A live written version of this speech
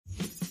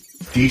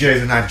DJs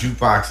and Not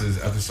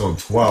Jukeboxes, episode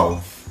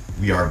 12.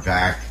 We are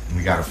back, and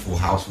we got a full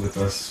house with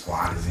us.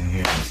 Squad is in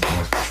here.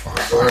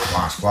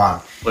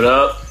 Squad. What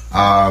up?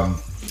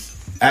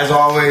 As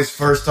always,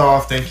 first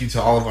off, thank you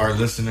to all of our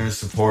listeners,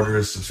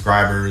 supporters,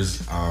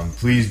 subscribers.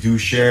 Please do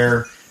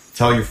share.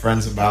 Tell your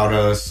friends about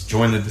us.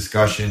 Join the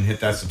discussion. Hit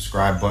that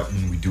subscribe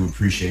button. We do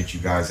appreciate you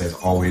guys. As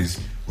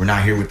always, we're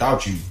not here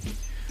without you.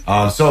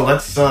 So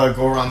let's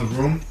go around the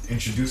room,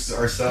 introduce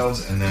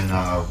ourselves, and then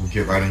we'll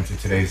get right into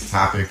today's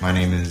topic. My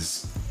name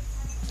is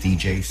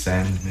DJ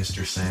Sen,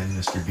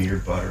 Mr.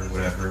 Beard Butter,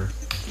 whatever.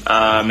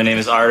 My name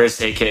is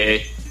Artist, aka.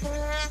 We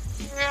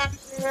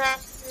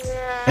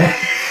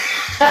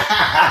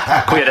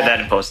edit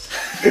that in post.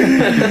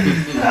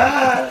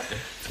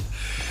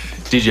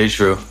 DJ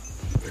True.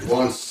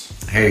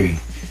 Hey,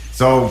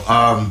 so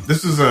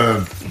this is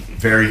a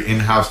very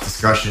in-house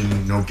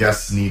discussion, no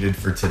guests needed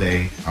for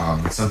today.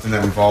 It's something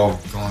that we've all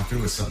gone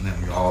through. It's something that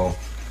we all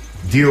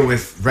deal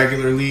with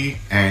regularly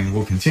and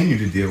will continue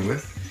to deal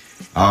with.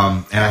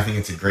 And I think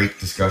it's a great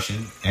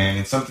discussion, and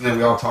it's something that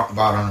we all talk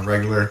about on a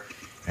regular,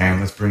 and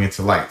let's bring it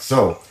to light.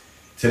 So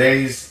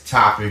today's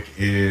topic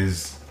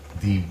is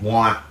the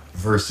want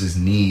versus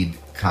need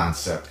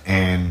concept,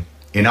 and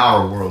in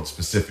our world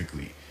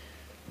specifically,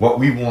 what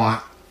we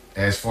want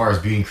as far as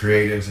being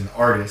creatives and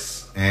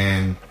artists,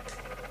 and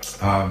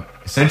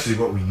essentially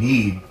what we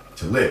need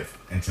to live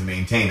and to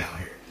maintain out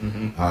here.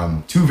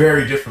 Mm-hmm. Two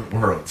very different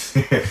worlds.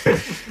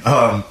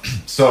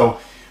 So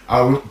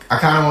I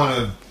kind of want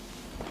to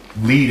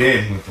lead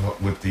in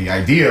with the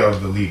idea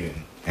of the lead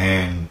in,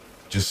 and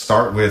just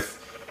start with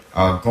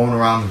going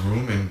around the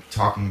room and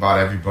talking about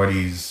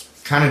everybody's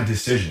kind of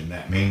decision,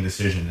 that main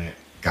decision that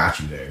got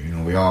you there. You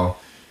know,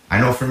 I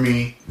know for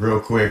me, real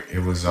quick, it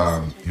was,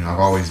 I've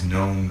always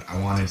known I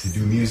wanted to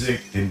do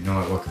music, didn't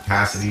know at what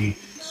capacity.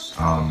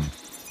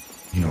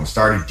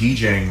 Started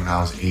DJing when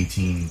I was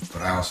 18,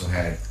 but I also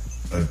had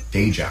a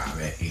day job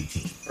at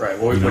 18. Right.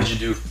 What did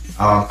you do?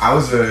 I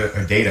was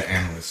a data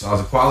analyst. So I was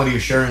a quality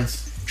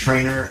assurance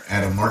trainer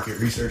at a market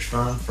research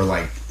firm for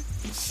like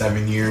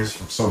 7 years.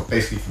 So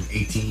basically from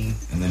 18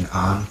 and then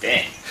on.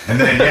 Dang. And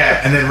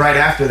then right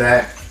after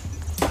that,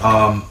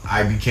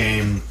 I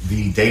became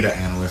the data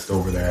analyst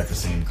over there at the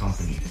same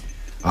company.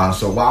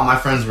 So while my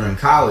friends were in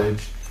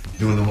college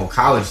doing the whole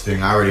college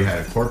thing, I already had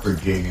a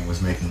corporate gig and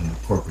was making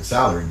corporate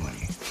salary money.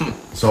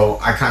 So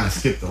I kind of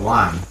skipped the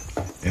line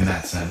in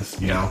that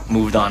sense, you know.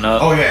 Moved on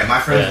up. Oh yeah,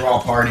 my friends were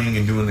all partying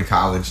and doing the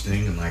college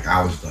thing, and like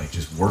I was like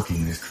just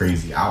working these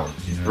crazy hours,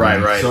 you know.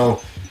 Right.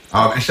 So,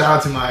 and shout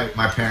out to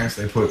my parents.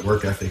 They put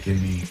work ethic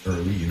in me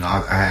early. You know,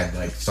 I had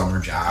like summer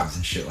jobs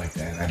and shit like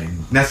that. I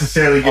didn't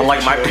necessarily get.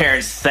 Unlike my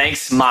parents,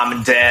 thanks mom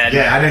and dad.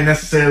 Yeah, I didn't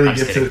necessarily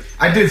get to.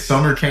 I did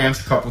summer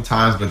camps a couple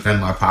times, but then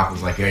my pop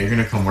was like, "Yeah, you're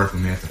gonna come work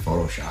with me at the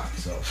Photoshop."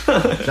 So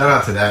shout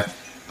out to that.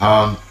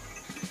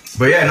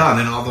 But yeah, no. And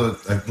then all the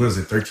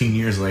 13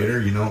 years later,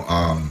 you know,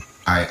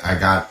 I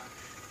got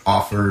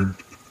offered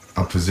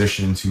a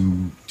position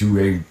to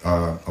do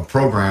a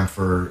program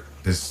for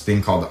this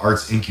thing called the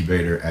Arts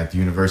Incubator at the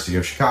University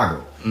of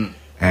Chicago.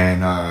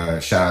 And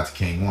shout out to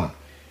Kane One.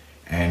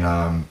 And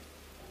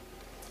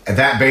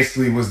that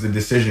basically was the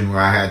decision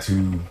where I had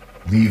to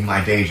leave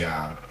my day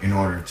job in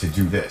order to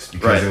do this,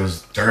 because it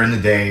was during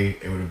the day.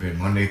 It would have been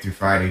Monday through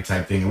Friday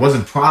type thing. It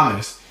wasn't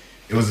promised.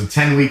 It was a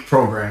 10-week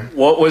program.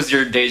 What was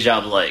your day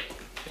job like,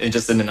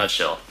 just in a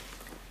nutshell?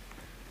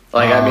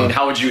 Like, I mean,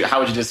 how would you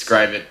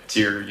describe it to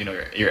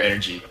your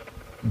energy?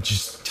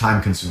 Just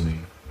time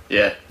consuming.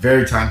 Yeah.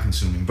 Very time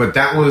consuming. But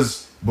that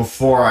was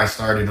before I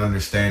started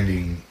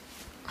understanding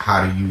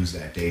how to use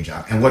that day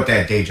job and what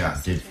that day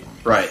job did for me.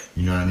 Right.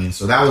 You know what I mean?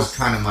 So that was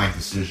kind of my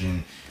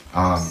decision.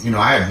 I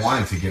had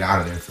wanted to get out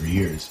of there for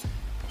years.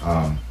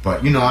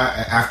 But,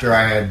 after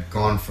I had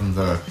gone from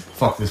the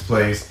fuck this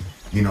place,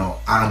 I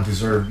don't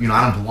deserve,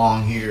 I don't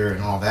belong here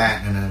and all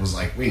that. And then it was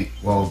like, wait,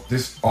 well,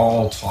 this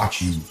all taught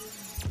you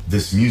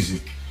this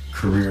music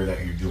career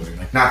that you're doing.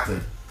 Like, not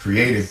the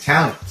creative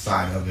talent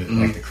side of it,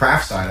 like the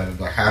craft side of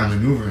it, like how to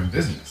maneuver in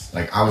business.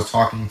 Like, I was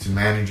talking to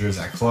managers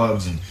at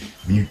clubs, and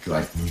when you could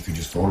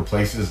just go to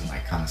places and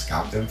like kind of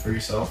scout them for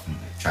yourself and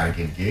like, try to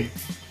get a gig.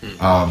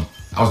 I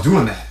was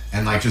doing that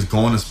and like just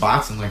going to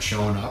spots and like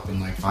showing up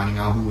and like finding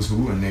out who was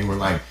who, and they were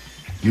like,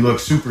 you look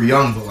super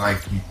young, but like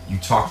you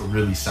talk a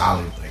really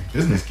solid like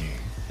business game.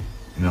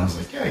 And I was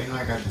like, yeah,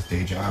 I got this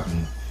day job.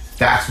 And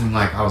that's when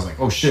like I was like,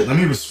 oh shit, let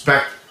me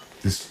respect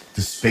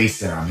the space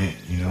that I'm in,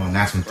 and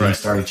that's when things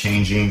started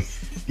changing,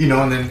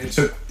 and then it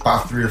took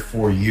about 3 or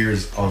 4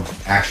 years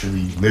of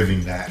actually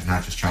living that,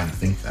 not just trying to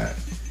think that,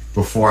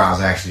 before I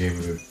was actually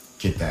able to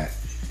get that.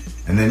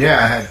 And then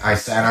I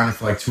sat on it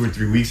for like 2 or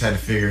 3 weeks, had to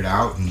figure it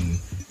out, and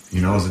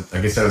it was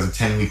like I said, it was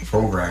a 10-week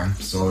program,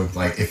 so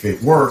like if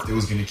it worked, it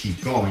was going to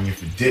keep going.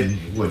 If it didn't,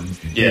 it wouldn't.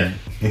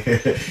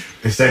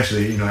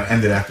 Essentially, it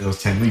ended after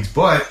those 10 weeks.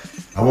 But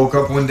I woke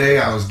up one day,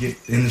 I was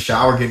in the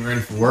shower getting ready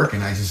for work,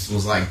 and I just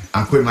was like,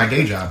 I'm quitting my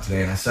day job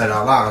today. And I said it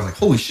out loud. I was like,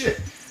 holy shit,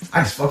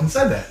 I just fucking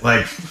said that.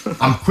 Like,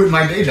 I'm quitting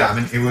my day job.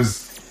 And I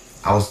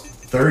was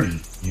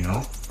 30,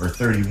 or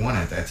 31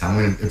 at that time.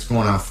 I mean, it's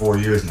going on 4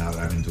 years now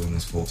that I've been doing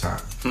this full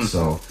time.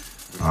 So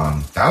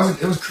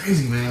it was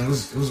crazy, man. It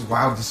was a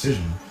wild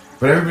decision.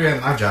 But everybody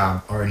at my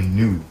job already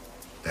knew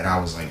that I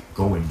was like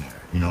going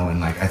there, you know. And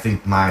like I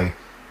think my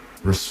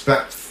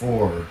respect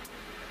for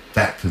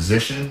that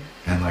position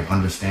and like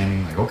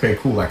understanding, like, okay,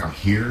 cool, like I'm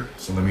here,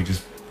 so let me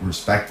just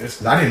respect this,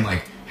 because I didn't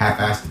like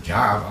half-ass the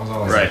job. I was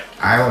always right. like,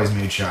 I always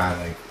made sure I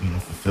like, you know,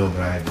 fulfilled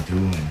what I had to do,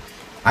 and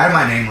I had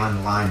my name on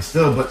the line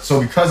still. But so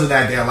because of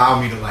that, they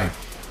allowed me to like,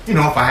 you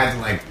know, if I had to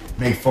like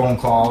make phone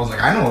calls,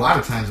 like I know a lot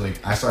of times,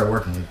 like I started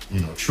working with,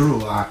 you know, True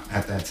a lot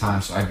at that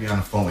time, so I'd be on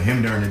the phone with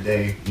him during the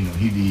day. You know,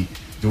 he'd be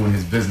doing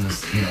his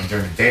business, you know,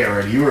 during the day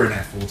already. You were in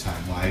that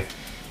full-time life.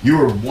 You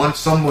were once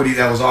somebody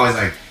that was always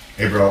like,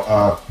 hey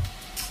bro,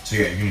 so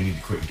yeah, you're gonna need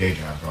to quit your day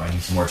job, bro. I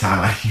need some more time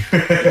out of you.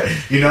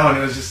 You know, and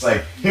it was just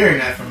like hearing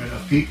that from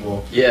enough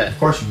people. Yeah. Of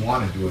course you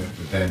want to do it,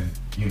 but then,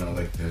 you know,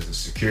 like there's a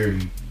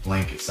security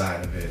blanket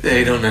side of it.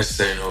 They don't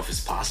necessarily know if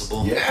it's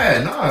possible.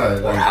 Yeah,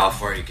 no. Or how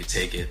far you could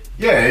take it.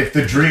 Yeah, if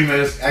the dream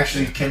is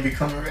actually can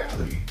become a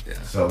reality.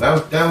 Yeah. So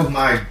that was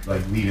my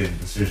like lead-in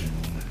decision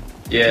moment.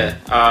 Yeah,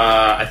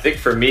 I think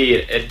for me,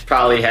 it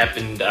probably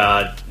happened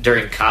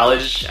during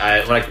college.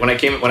 When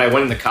I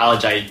went into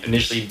college, I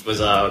initially was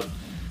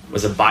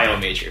a bio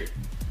major,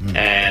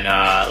 and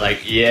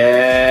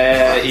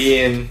yeah,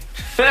 Ian,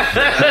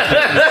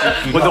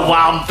 with the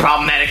wild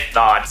problematic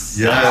thoughts.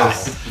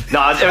 Yes.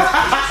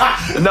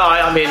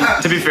 I mean,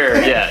 to be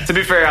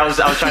fair, I was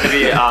trying to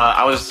be,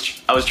 I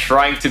was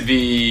trying to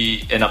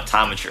be an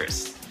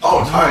optometrist.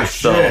 Oh, nice.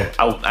 So shit.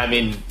 I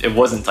mean, it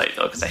wasn't tight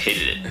though because I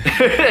hated it.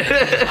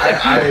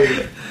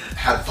 I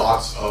had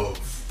thoughts of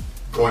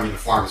going into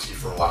pharmacy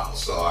for a while,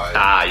 so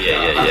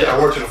I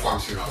worked in a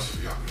pharmacy when I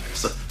was young.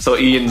 So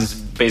Ian's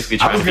basically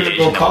I trying was to be gonna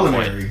Asian go at one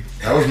point. culinary.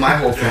 That was my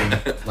whole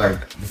thing.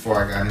 Like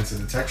before I got into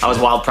the tech. I was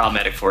wild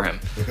problematic for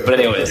him, but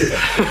anyways.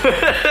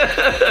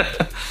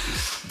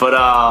 But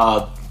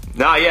I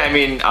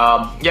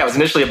was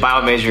initially a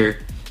bio major,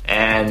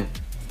 and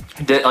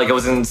I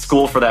was in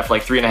school for that for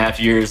like 3.5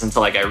 years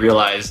until like I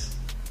realized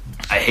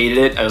I hated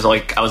it. I was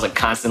like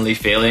constantly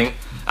failing.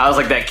 I was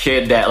like that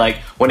kid that like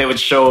when it would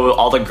show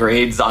all the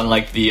grades on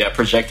like the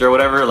projector or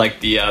whatever,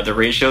 like the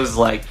ratios,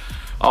 like,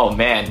 oh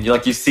man,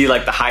 you see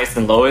like the highest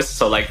and lowest.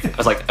 So like I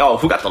was like, oh,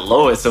 who got the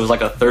lowest? It was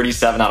like a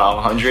 37 out of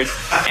 100,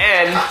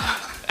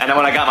 and then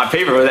when I got my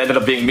paper, it ended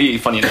up being me,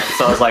 funny enough.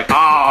 So I was like,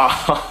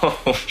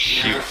 oh,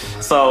 shoot.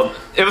 So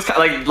it was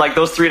kind of like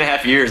those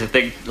 3.5 years. I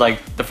think like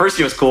the first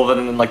year was cool, but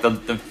then like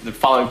the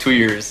following 2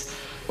 years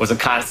was a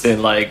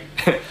constant like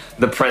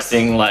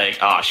depressing like,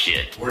 oh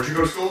shit. Where'd you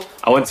go to school?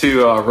 I went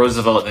to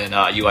Roosevelt and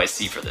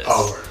UIC for this.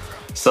 Oh, right.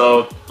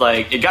 So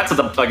like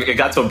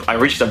I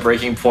reached a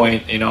breaking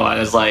point. You know, I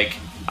was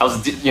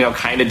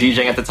kind of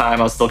DJing at the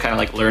time. I was still kind of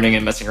like learning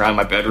and messing around in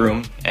my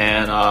bedroom,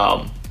 and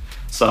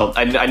so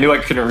I knew I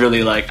couldn't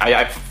really like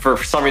I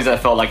for some reason I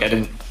felt like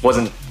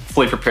wasn't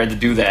fully prepared to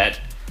do that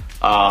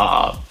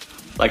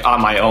like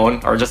on my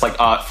own or just like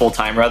full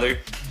time rather.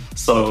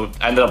 So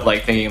I ended up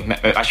like thinking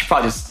I should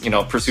probably just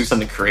pursue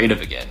something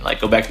creative again, like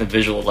go back to the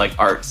visual like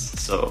arts.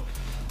 So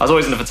I was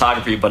always into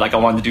photography, but like I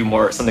wanted to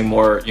do something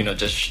more than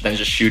just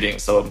shooting.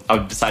 So I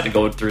decided to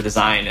go through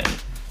design, and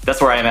that's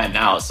where I am at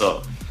now.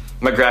 So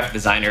I'm a graphic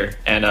designer,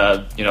 and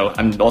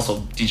I'm also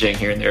DJing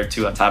here and there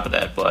too on top of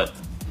that, but.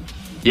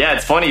 Yeah,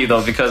 it's funny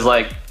though because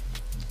like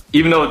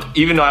even though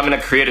I'm in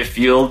a creative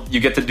field,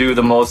 you get to do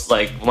the most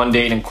like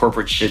mundane and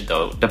corporate shit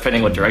though,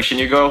 depending what direction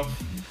you go.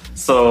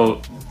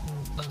 So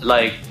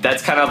like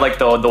that's kind of like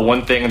the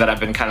one thing that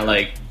I've been kind of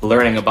like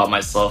learning about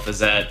myself is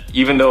that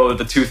even though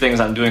the two things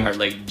I'm doing are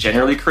like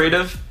generally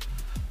creative,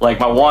 like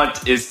my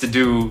want is to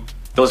do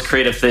those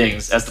creative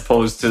things as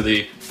opposed to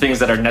the things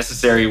that are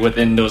necessary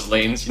within those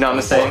lanes. You know what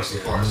I'm saying?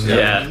 Of course,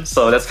 yeah.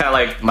 So that's kind of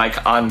like my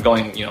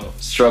ongoing,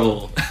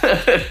 struggle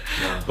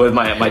with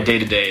my day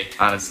to day.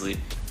 Honestly,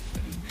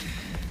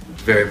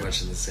 very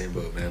much in the same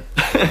boat, man.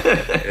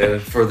 And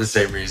for the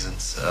same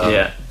reasons.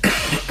 Yeah.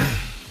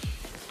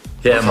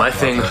 Yeah, my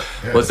thing. Yeah,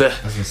 What's that?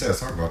 I was gonna say, let's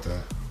talk about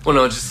that. Well,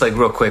 no, just like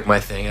real quick, my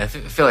thing. I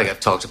feel like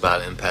I've talked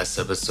about it in past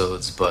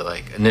episodes, but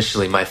like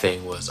initially, my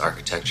thing was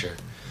architecture.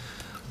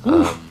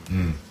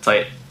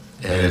 Tight.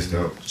 That is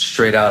dope.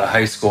 Straight out of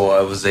high school, I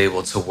was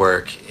able to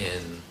work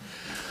in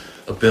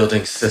a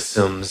building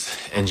systems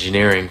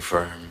engineering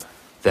firm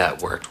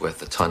that worked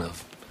with a ton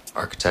of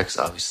architects,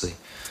 obviously.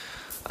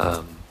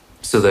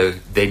 So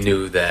they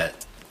knew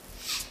that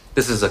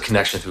this is a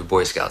connection through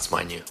Boy Scouts,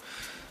 mind you.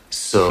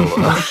 So Yo,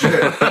 to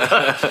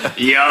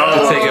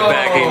take it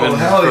back even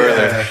further.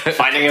 Yeah.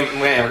 finding him,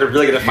 man, we're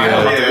really gonna find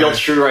out about the real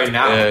True right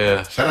now.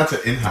 Yeah. Shout out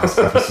to in-house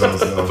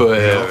episodes though. But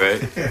yeah, right.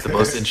 The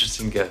most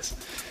interesting guest.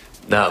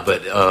 No,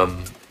 but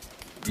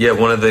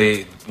one of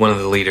the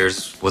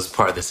leaders was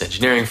part of this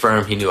engineering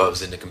firm. He knew I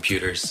was into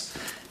computers,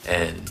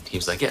 and he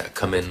was like, "Yeah,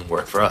 come in and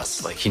work for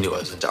us." Like he knew I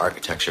was into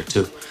architecture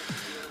too.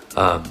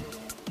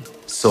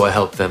 So I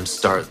helped them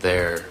start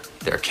their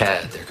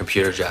CAD, their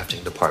computer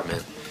drafting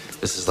department.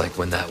 This is like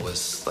when that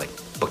was like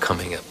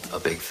becoming a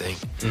big thing.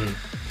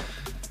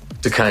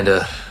 To kind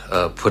of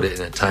put it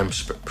in a time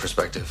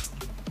perspective.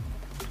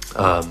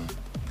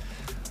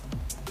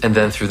 And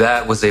then through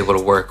that was able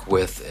to work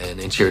with an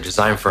interior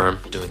design firm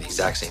doing the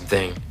exact same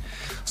thing.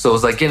 So it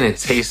was like getting a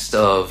taste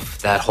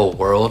of that whole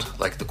world,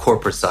 like the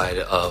corporate side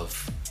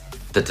of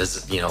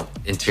the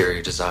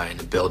interior design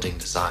and building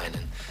design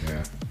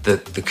and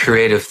the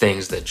creative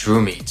things that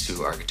drew me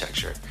to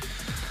architecture.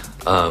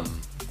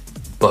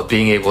 But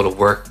being able to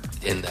work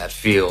in that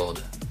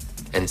field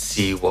and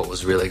see what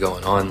was really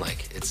going on,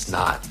 like it's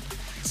not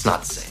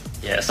the same.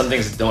 Yeah, some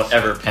things don't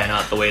ever pan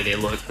out the way they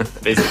look,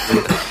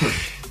 basically.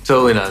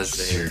 Totally not the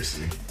same.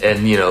 Seriously.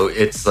 And,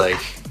 it's like,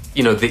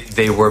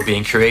 they were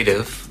being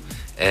creative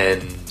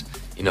and,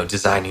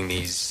 designing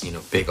these,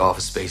 big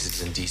office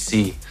spaces in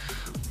DC,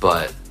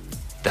 but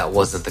that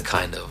wasn't the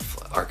kind of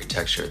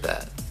architecture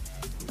that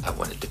I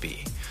wanted to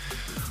be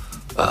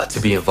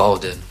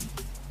involved in.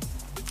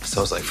 So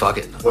I was like, fuck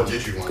it. What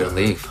did you want to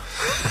leave?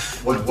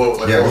 What kind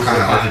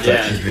of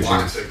architecture did you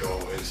want to go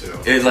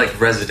into? It like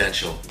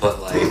residential,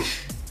 but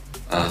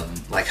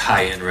like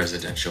high-end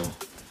residential.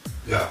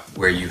 Yeah.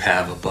 Where you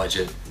have a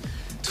budget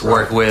to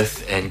work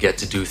with and get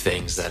to do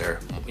things that are,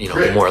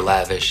 more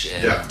lavish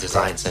and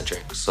design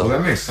centric. So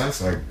that makes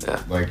sense.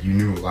 Like you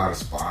knew a lot of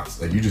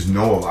spots. Like you just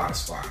know a lot of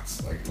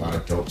spots, like a lot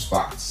of dope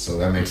spots. So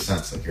that makes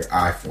sense. Like your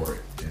eye for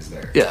it is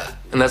there. Yeah,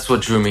 and that's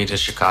what drew me to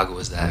Chicago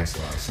was that. That makes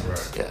a lot of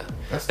sense. Yeah,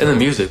 and the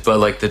music, but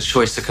like the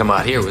choice to come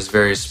out here was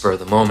very spur of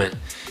the moment,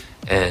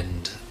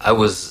 and I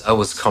was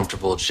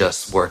comfortable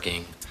just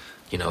working,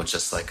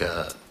 just like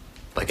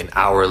an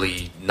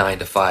hourly 9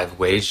 to 5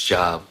 wage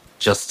job,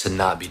 just to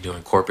not be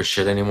doing corporate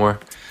shit anymore.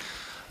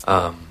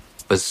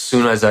 But as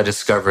soon as I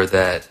discovered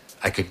that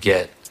I could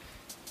get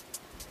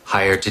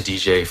hired to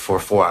DJ for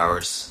 4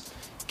 hours,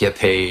 get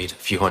paid a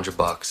few $100,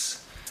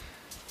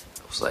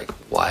 I was like,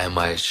 why am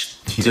I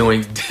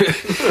doing?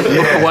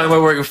 Why am I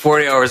working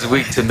 40 hours a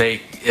week to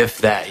make if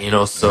that?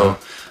 So I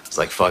was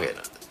like, fuck it,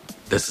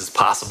 this is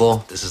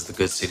possible. This is the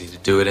good city to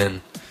do it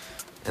in,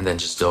 and then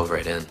just dove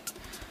right in.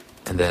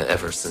 And then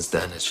ever since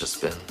then, it's just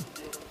been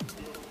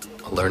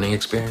a learning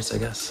experience, I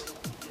guess,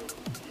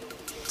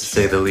 to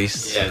say the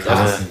least. Yeah,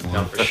 definitely.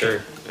 No, for sure.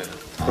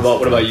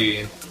 What about you,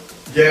 Ian?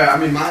 Yeah, I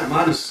mean,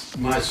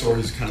 my story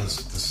is kind of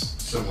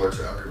similar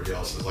to everybody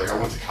else's. Like, I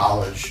went to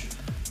college,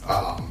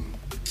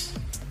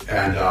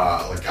 and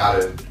got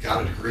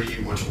a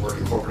degree. Went to work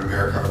in corporate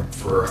America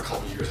for a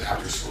couple years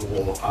after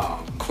school.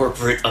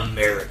 Corporate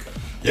America.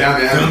 Yeah,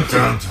 man.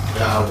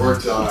 I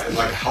worked in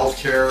like a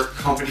healthcare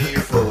company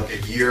for like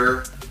a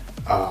year.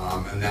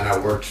 And then I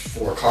worked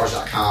for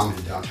Cars.com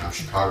in downtown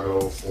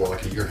Chicago for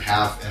like a year and a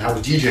half, and I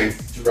was DJing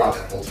throughout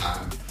that whole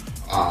time.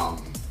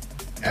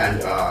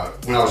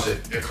 When I was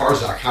at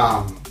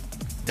Cars.com,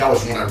 that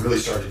was when I really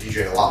started to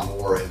DJ a lot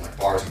more in like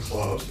bars and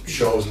clubs, and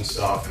shows and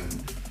stuff,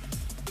 and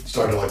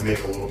started to like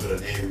make a little bit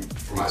of name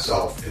for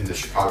myself in the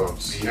Chicago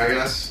scene, I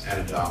guess.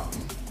 And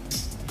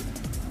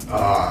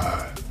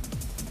I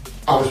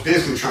was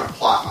basically trying to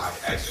plot my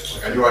exit.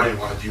 Like I knew I didn't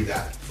want to do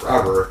that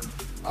forever.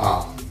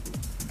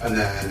 And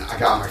then I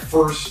got my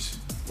first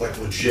like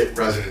legit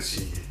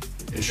residency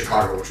in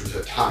Chicago, which was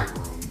at Tonic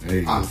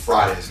Room on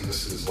Fridays, and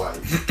this is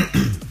like,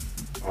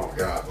 oh my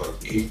god, like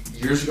 8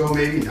 years ago,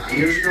 maybe 9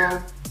 years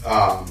ago.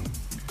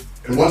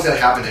 And once that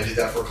happened, I did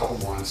that for a couple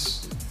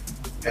months,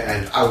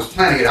 and I was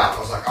planning it out.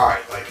 I was like, all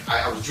right, like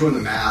I was doing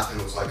the math,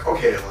 and it was like,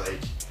 okay, like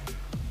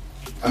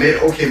I made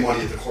okay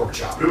money at the corporate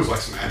job, but it was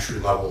like some entry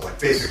level, like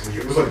basically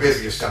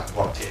a step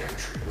above data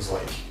entry. It was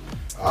like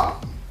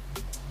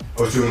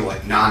I was doing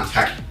like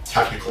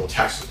non-technical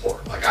tech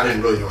support. Like I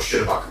didn't really know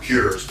shit about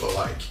computers, but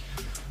like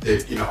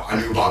I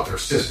knew about their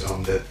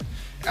system that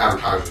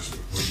advertisers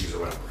would use or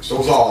whatever. So it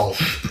was all,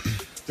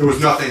 there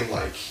was nothing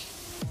like,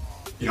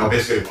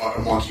 basically a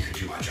monkey could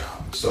do my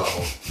job. So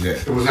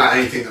it was not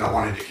anything that I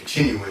wanted to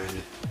continue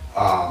in.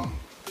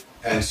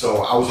 And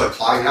so I was like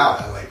plotting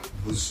out. I like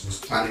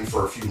was planning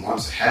for a few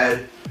months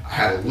ahead. I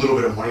had a little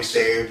bit of money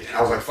saved, and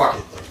I was like, fuck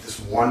it, like this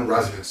one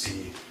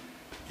residency,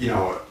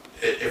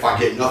 if I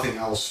get nothing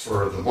else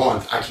for the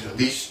month, I can at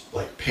least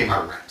like pay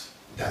my rent.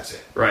 That's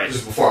it. Right. This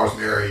is before I was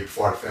married,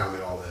 before I had a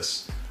family, all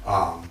this.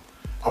 I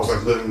was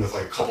like living with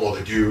like a couple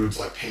other dudes,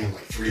 like paying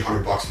like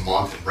 $300 a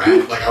month in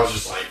rent. Like I was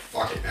just like,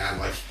 fuck it, man.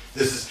 Like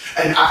this is,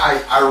 and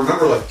I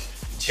remember like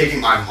taking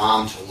my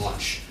mom to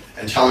lunch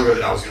and telling her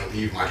that I was going to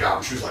leave my job,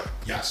 and she was like,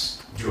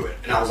 yes, do it.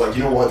 And I was like,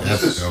 you know what?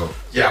 This is dope.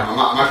 Yeah.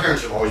 My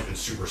parents have always been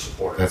super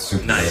supportive. That's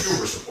super nice.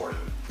 Super supportive.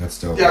 That's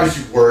dope. Yeah, I was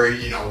just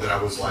worried, that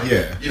I was like,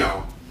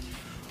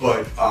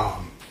 But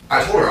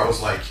I told her, I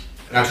was like,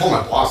 and I told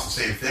my boss the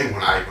same thing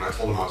when I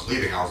told him I was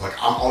leaving. I was like,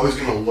 I'm always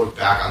going to look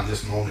back on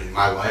this moment in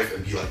my life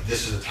and be like,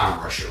 this is the time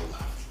where I should have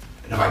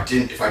left.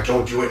 And if I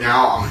don't do it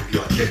now, I'm going to be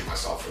like kicking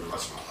myself for the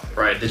rest of my life.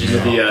 Right? Did you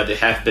do the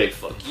half-baked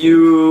fuck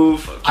you?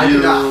 I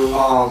did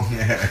not.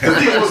 The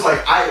thing was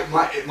like,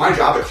 my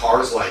job at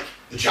Cars, like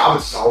the job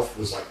itself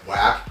was like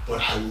whack,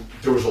 but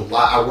there was a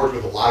lot. I worked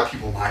with a lot of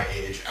people my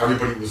age.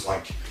 Everybody was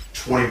like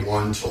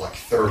 21 to like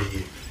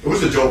 30. It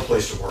was a dope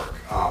place to work.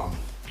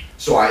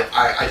 So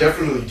I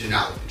definitely did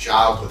not like the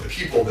job, but the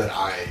people that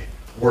I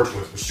worked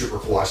with was super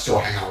cool. I still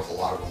hang out with a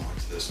lot of them like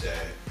to this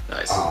day.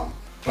 Nice.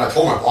 But I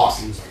told my boss,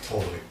 he was like,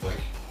 totally, like,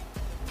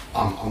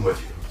 I'm with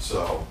you.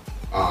 So,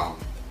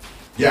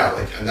 yeah,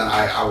 like, and then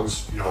I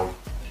was, you know,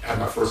 had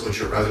my first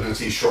legit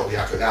residency. Shortly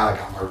after that, I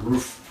got my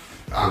roof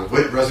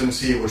lit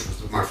residency, which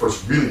was my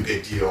first really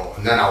big deal.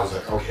 And then I was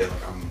like, okay,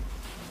 like,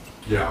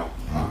 you know,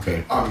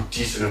 I'm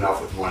decent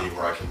enough with money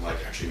where I can like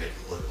actually make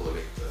a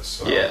living at this.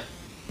 So. Yeah.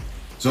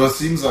 So it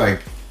seems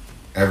like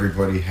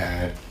everybody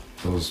had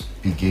those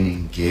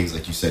beginning gigs,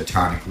 like you said,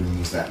 Tonic Room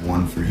was that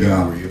one for you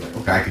where you're like,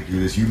 okay, I could do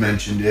this. You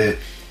mentioned it,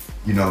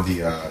 you know,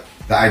 the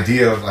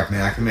idea of like,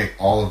 man, I can make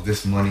all of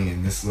this money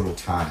in this little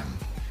time,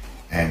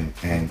 and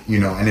you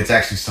know, and it's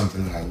actually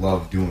something that I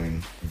love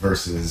doing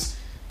versus,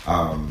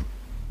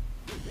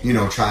 you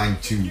know, trying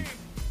to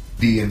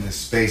be in this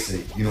space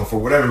that, you know, for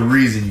whatever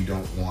reason you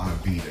don't want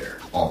to be there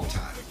all the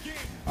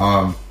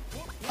time.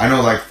 I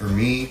know, like for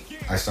me,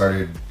 I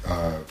started.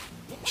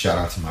 Shout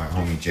out to my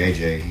homie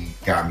JJ. He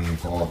got me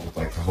involved with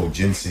like the whole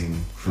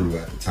ginseng crew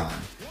at the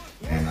time,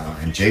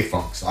 and J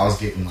Funk. So I was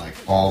getting like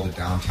all the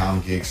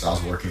downtown gigs. So I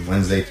was working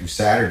Wednesday through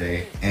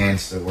Saturday and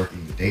still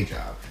working the day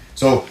job.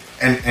 So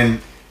and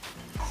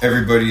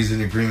everybody's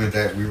in agreement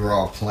that we were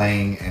all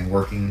playing and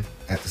working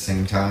at the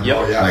same time. Yep.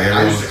 Oh yeah, Like,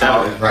 I used to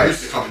come. right. I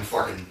used to come in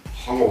fucking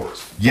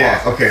hungovers. Yeah.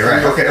 Okay.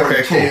 Right.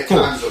 Okay. Cool.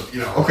 Times of,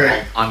 you know,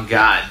 Okay. On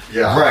God.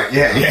 Yeah. Right.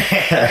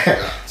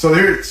 Yeah. So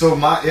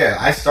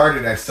I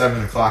started at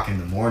 7:00 in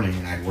the morning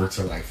and I'd work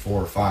till like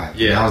 4 or 5.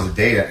 Yeah. And I was a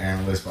data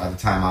analyst by the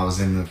time I was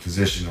in the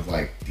position of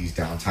like these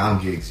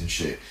downtown gigs and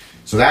shit.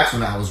 So that's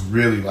when I was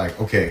really like,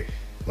 okay,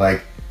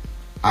 like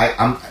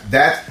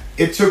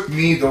it took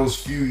me those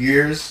few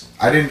years.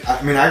 I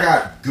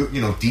got good,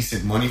 you know,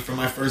 decent money for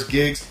my first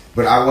gigs,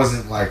 but I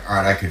wasn't like, all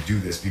right, I could do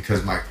this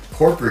because my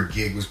corporate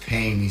gig was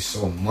paying me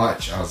so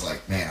much. I was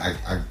like, man,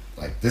 I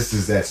like, this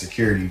is that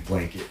security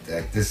blanket.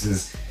 That this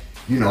is,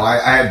 you know, I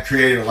had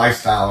created a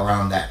lifestyle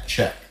around that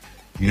check.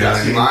 You know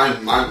what I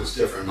mean? Mine was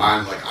different.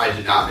 Mine, like, I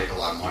did not make a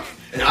lot of money.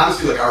 And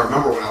honestly, like, I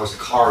remember when I was in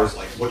cars,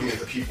 like, looking at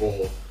the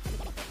people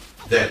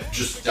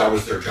that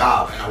was their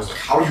job, and I was like,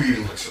 how are you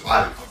even, like,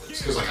 surviving on this?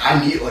 Because, like, I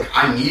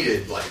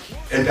needed, like,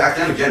 and back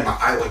then, again,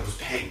 I, like, was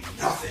paying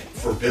nothing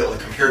for bill, like,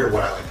 compared to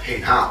what I, like, pay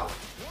now.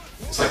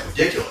 It's, like,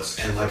 ridiculous.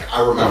 And, like,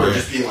 I remember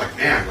just being like,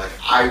 man, like,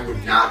 I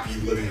would not be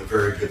living a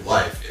very good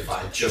life if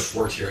I just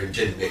worked here and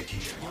didn't make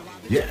DJ money.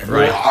 Yeah,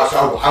 right.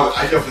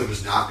 I definitely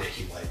was not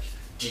making, like,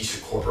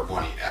 decent corporate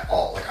money at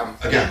all. Like,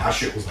 again, my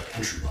shit was, like,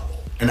 entry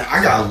level. And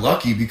I got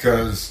lucky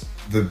because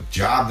the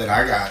job that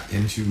I got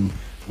into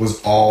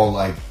was all,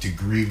 like,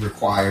 degree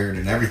required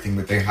and everything,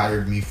 but they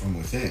hired me from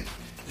within.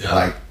 Yeah.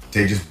 Like,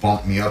 they just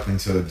bumped me up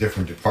into a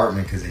different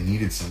department because they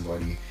needed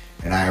somebody.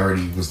 And I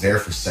already was there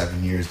for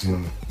 7 years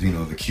doing, you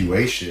know, the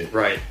QA shit.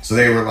 Right. So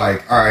they were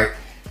like, all right,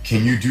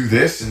 can you do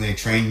this? And they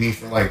trained me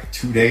for like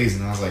 2 days.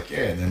 And I was like,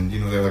 yeah. And then, you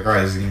know, they're like, all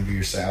right, this is going to be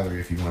your salary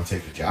if you want to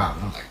take the job.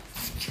 And I'm like,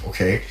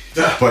 okay.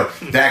 But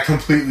that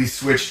completely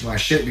switched my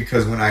shit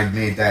because when I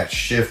made that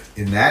shift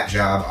in that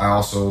job, I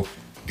also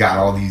got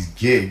all these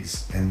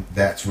gigs. And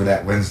that's where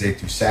that Wednesday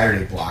through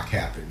Saturday block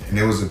happened. And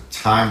it was a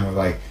time where,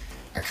 like,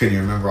 I couldn't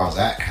even remember where I was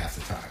at half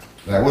the time.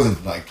 I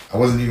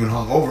wasn't even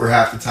hungover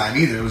half the time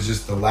either. It was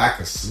just the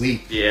lack of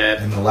sleep,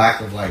 and the lack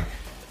of like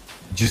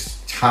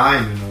just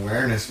time and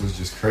awareness was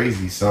just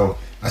crazy. So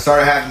I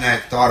started having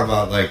that thought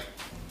about like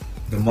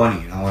the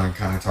money, and I want to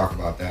kind of talk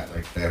about that,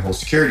 like that whole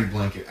security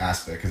blanket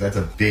aspect, because that's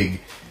a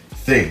big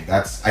thing.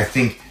 That's, I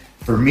think,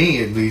 for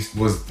me at least,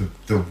 was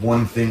the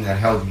one thing that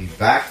held me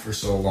back for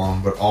so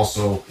long, but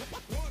also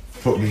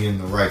put me in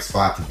the right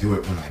spot to do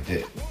it when I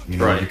did. You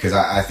know, because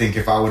I think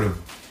if I would have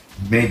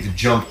made the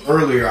jump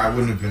earlier, I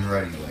wouldn't have been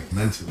ready, like,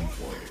 mentally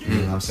for it. You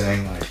know what I'm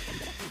saying? Like,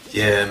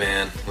 yeah,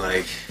 man.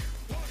 Like,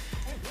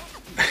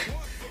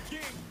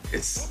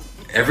 it's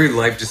every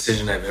life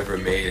decision I've ever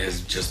made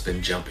has just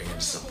been jumping into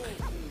something.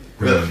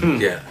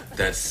 Really? Yeah,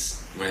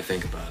 that's when I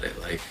think about it.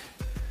 Like,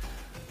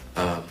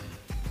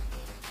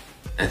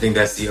 I think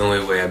that's the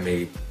only way I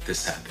made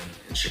this happen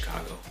in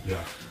Chicago.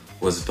 Yeah.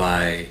 Was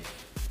by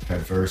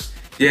head first.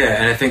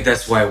 Yeah, and I think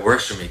that's why it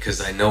works for me,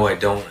 because I know I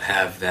don't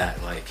have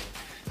that, like,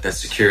 that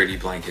security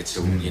blanket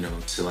to, you know,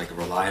 to, like,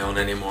 rely on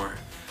anymore.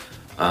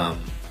 And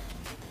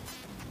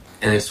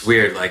it's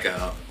weird, like,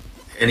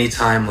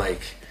 anytime,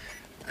 like,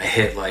 I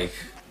hit, like,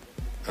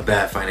 a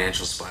bad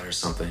financial spot or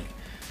something,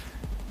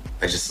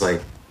 I just,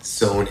 like,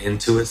 zone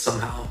into it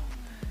somehow.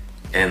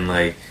 And,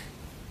 like,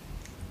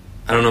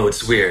 I don't know,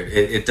 it's weird.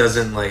 It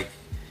doesn't, like,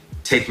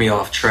 take me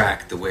off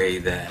track the way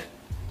that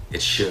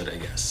it should, I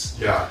guess.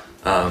 Yeah.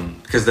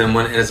 Because then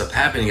when it ends up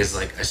happening is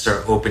like I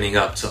start opening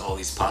up to all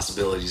these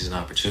possibilities and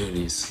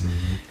opportunities,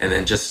 and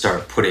then just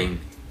start putting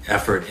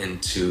effort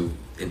into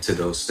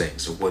those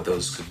things or what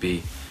those could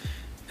be,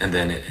 and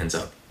then it ends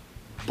up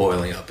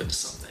boiling up into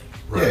something.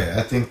 Right. Yeah,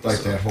 I think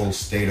like that whole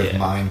state of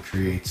mind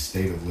creates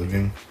state of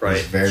living. Right.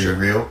 It's very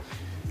real,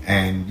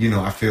 and you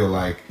know I feel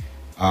like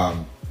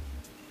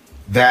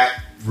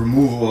that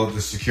removal of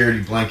the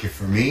security blanket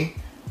for me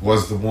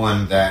was the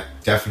one that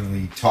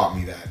definitely taught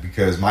me that,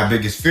 because my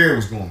biggest fear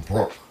was going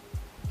broke.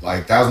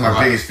 Like, that was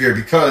my biggest fear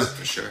because,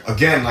 For sure.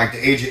 again, like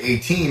the age of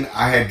 18,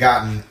 I had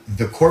gotten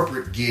the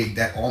corporate gig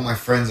that all my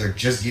friends are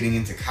just getting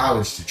into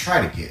college to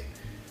try to get.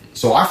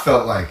 So I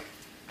felt like,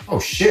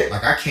 oh shit,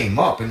 like I came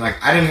up and like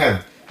I didn't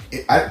have,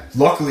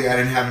 luckily I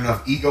didn't have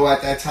enough ego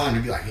at that time to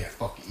be like, yeah,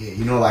 fuck it, yeah.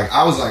 You know, like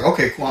I was like,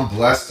 okay, cool, I'm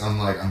blessed.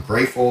 I'm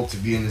grateful to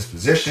be in this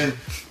position.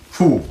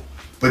 Cool.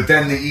 But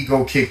then the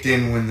ego kicked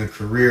in when the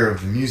career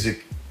of the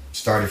music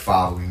started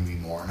following me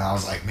more, and I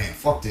was like, man,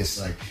 fuck this,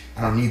 like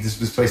I don't need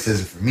this place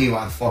isn't for me,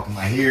 why the fuck am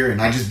I here?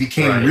 And I just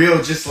became real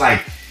just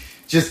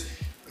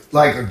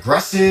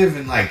aggressive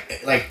and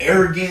like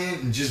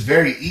arrogant and just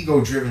very ego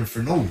driven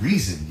for no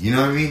reason, you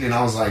know what I mean? And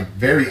I was like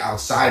very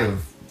outside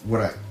of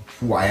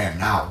who I am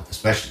now,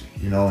 especially,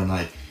 you know. And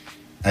like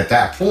at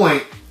that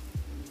point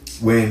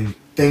when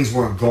things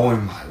weren't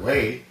going my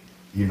way,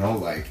 you know,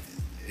 like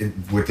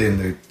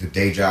within the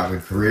day job and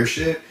career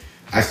shit,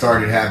 I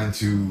started having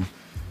to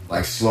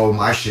like slow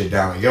my shit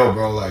down. Like, yo,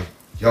 bro,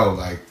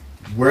 like,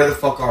 where the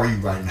fuck are you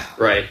right now?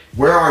 Right.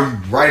 Where are you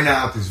right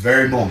now at this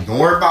very moment? Don't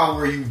worry about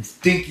where you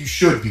think you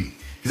should be.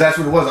 Because that's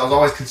what it was. I was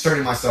always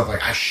concerning myself,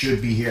 like, I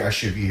should be here.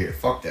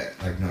 Fuck that.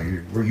 Like, no,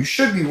 you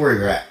should be where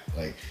you're at.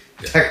 Like,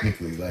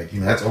 technically, like,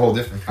 you know, that's a whole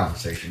different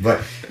conversation.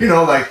 But, you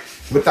know, like,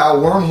 without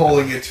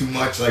wormholing it too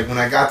much, like, when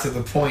I got to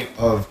the point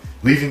of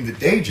leaving the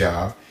day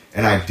job,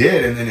 and I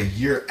did, and then a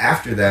year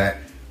after that,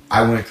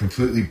 I went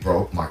completely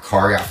broke. My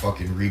car got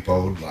fucking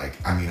repoed. Like,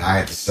 I mean, I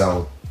had to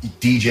sell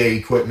DJ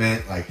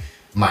equipment. Like,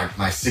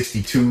 my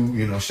 62,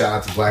 you know, shout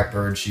out to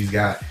Blackbird. She's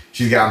got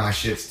my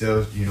shit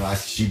still. You know,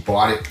 she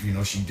bought it. You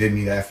know, she did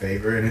me that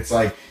favor. And it's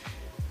like,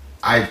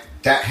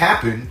 that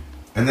happened,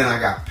 and then I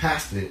got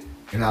past it,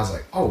 and I was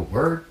like, oh,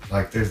 word?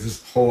 Like, there's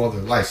this whole other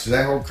life. So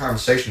that whole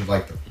conversation of,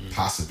 like, the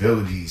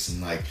possibilities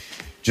and, like,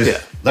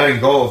 just letting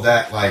go of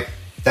that, like,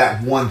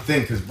 that one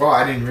thing, because bro,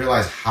 I didn't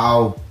realize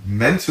how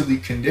mentally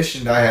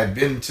conditioned I had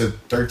been to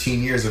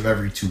 13 years of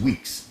every 2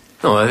 weeks.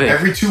 No, I think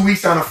every 2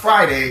 weeks on a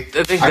Friday.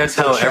 I think that's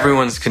how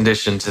everyone's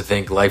conditioned to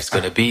think life's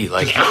going to be.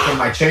 Like, from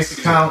my Chase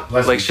account,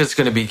 like shit's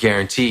going to be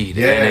guaranteed.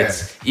 Yeah. And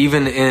it's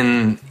even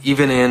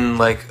in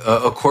like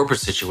a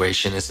corporate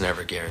situation, it's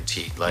never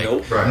guaranteed. Like,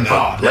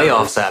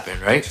 layoffs happen,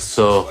 right?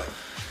 So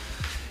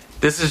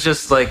this is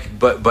just like,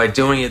 but by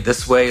doing it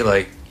this way,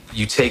 like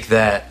you take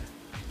that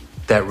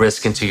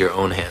risk into your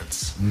own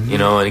hands, you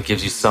know, and it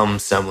gives you some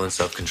semblance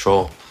of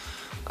control.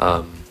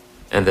 And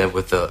then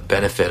with the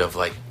benefit of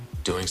like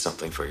doing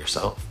something for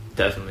yourself.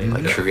 Definitely.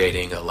 Like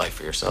creating a life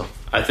for yourself.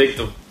 I think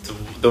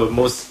the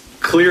most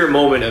clear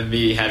moment of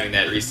me having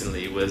that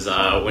recently was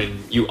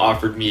when you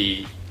offered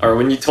me, or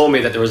when you told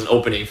me that there was an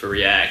opening for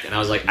React, and I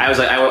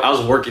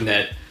was working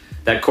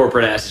that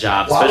corporate ass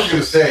job. Well, I was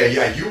gonna say,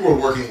 yeah, you were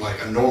working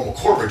like a normal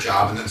corporate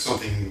job, and then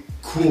something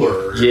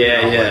cooler. Yeah,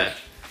 you know, yeah. Like,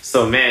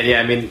 so man,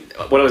 yeah, I mean,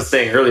 what I was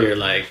saying earlier,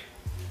 like,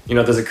 you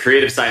know, there's a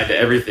creative side to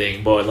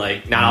everything, but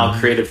like not all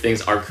creative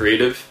things are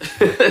creative.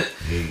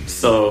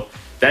 So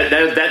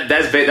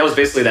that was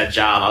basically that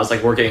job. I was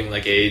like working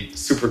like a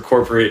super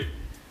corporate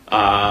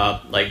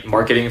like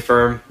marketing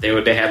firm.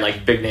 They had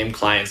like big name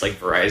clients like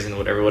Verizon,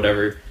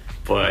 whatever.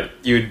 But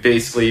you would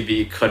basically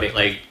be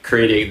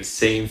creating the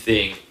same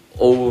thing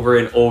over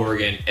and over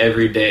again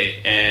every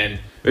day. And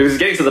it was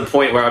getting to the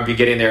point where I'd be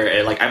getting there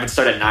at, like, I would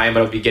start at 9,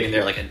 but I'd be getting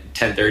there like at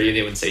 10:30 and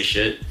they wouldn't say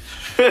shit.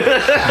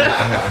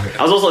 I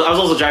was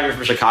also driving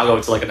from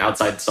Chicago to like an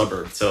outside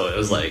suburb, so it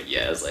was like,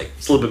 yeah, it's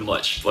a little bit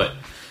much, but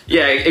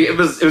yeah, it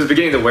was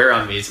beginning to wear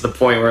on me to the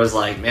point where I was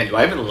like, man, do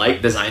I even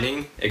like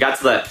designing? It got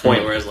to that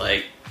point where I was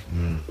like,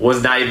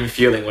 was not even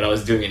feeling what I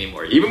was doing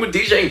anymore. Even with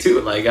DJing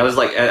too, like I was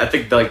like, I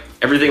think like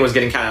everything was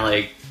getting kind of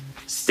like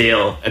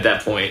stale at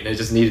that point, and I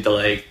just needed to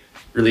like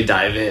really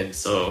dive in.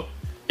 So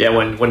yeah,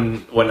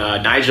 when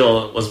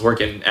Nigel was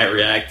working at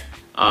React,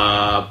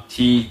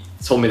 he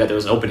told me that there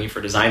was an opening for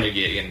a designer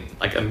gig, and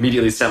like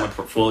immediately sent my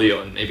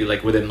portfolio, and maybe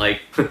like within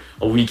like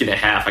a week and a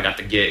half I got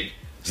the gig.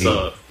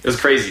 So it was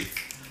crazy.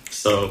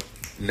 So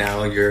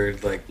now you're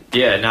like,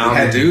 yeah, now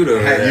I'm the dude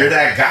over there. You're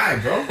that guy,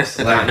 bro.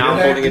 So like, now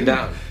I'm holding it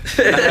down.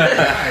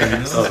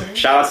 So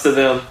shout outs to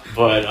them.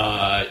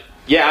 But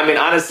yeah, I mean,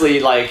 honestly,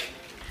 like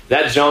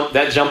that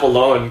jump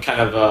alone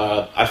kind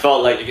of I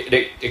felt like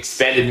it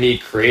expanded me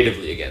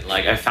creatively again.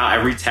 Like I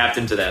re-tapped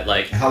into that.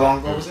 Like, how long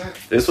ago was that?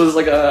 This was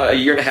like a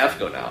year and a half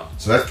ago now.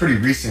 So that's pretty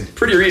recent.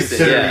 Pretty recent,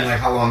 considering like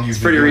how long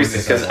you've been doing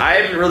this. Because I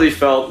haven't really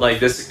felt like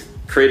this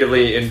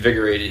creatively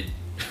invigorated,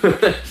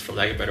 for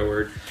lack of a better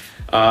word.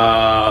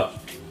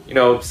 You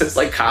know, since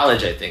like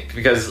college, I think,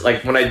 because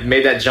like when I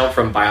made that jump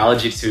from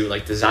biology to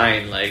like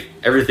design, like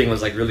everything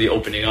was like really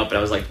opening up, and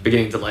I was like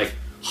beginning to like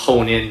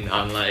hone in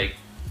on like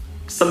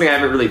something I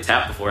haven't really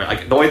tapped before.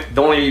 Like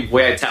the only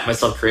way I tapped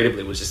myself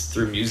creatively was just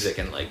through music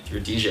and like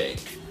through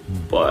DJing.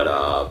 But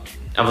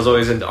I was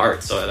always into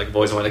art, so I've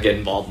always wanted to get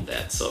involved in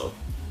that. So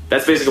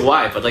that's basically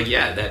why. But like,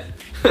 yeah, that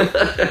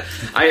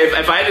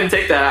if I didn't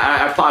take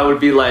that, I probably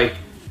would be like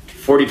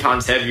 40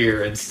 pounds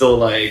heavier and still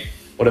like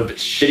would have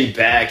shitty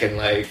back and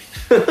like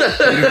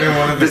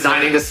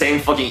designing the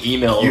same fucking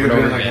email. You'd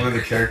have been like one of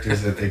the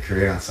characters that they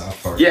create on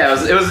South Park. Yeah,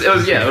 it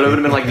would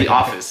have been like The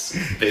Office,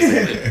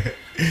 basically.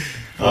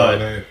 Oh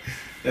man,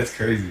 that's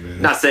crazy,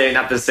 man. Not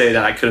to say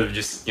that I could have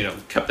just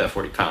kept that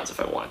 40 pounds if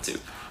I wanted to,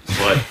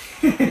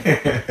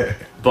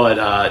 but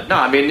no,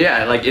 I mean,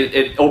 yeah, like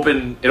it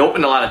opened a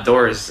lot of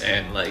doors,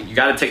 and like you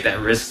got to take that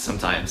risk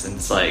sometimes, and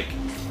it's like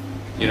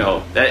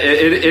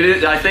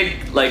I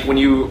think like when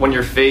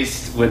you're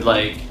faced with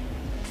like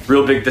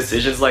real big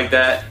decisions like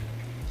that,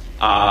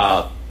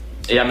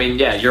 yeah, I mean,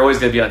 yeah, you're always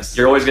gonna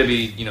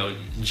be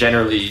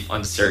generally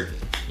uncertain,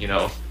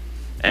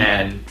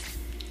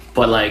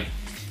 but like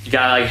you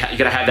gotta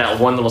have that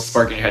one little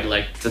spark in your head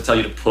like to tell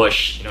you to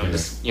push,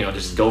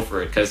 just go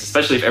for it, because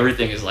especially if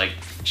everything is like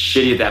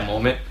shitty at that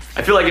moment,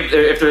 I feel like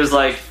if there's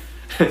like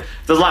there's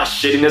a lot of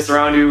shittiness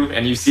around you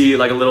and you see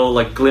like a little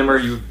like glimmer,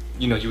 you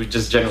would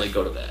just generally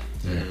go to that.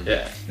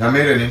 Yeah. I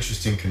made an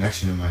interesting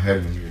connection in my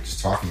head when you were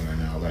just talking right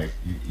now. Like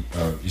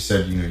you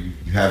said, you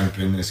haven't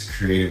been this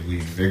creatively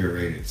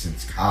invigorated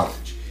since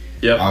college.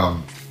 Yep.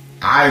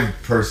 I've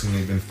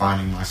personally been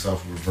finding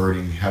myself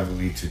reverting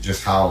heavily to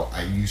just how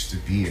I used to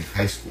be in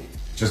high school,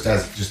 just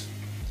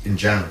in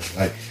general,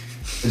 like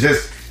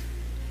just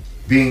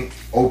being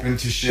open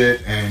to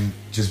shit and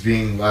just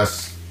being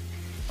less,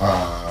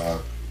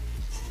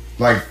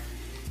 like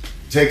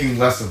taking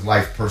less of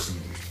life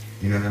personally.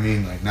 You know what I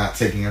mean? Like not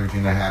taking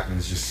everything that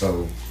happens just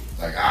so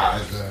like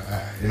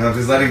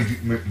just letting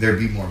there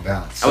be more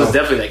balance. I was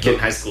definitely that kid in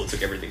high school who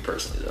took everything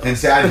personally though. And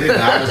see, I didn't.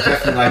 I was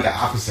definitely like the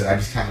opposite. I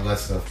just kind of let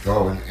stuff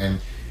go, and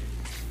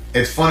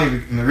it's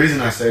funny. And the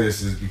reason I say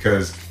this is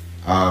because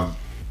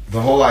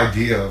the whole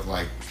idea of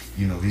like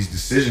these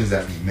decisions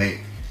that we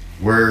make,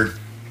 we're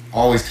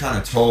always kind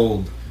of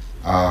told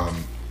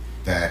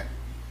that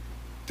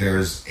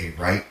there's a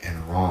right and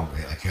a wrong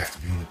way. Like you have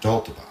to be an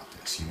adult about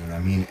this. You know what I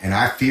mean? And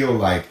I feel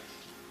like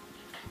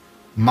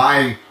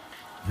my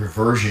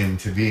reversion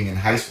to being in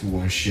high school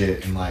and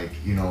shit, and like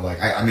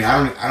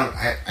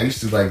I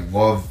used to like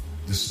love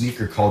the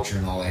sneaker culture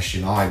and all that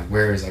shit. And all I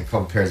wear is like a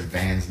couple pairs of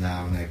Vans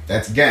now, and like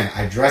that's, again,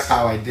 I dress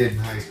how I did in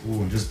high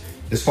school and just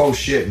this whole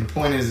shit. And the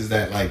point is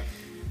that like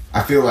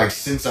I feel like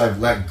since I've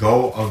let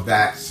go of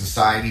that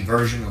society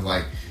version of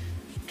like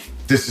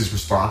this is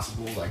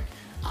responsible, like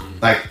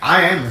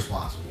I am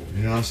responsible.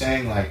 You know what I'm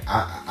saying? Like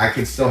I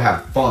can still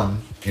have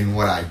fun in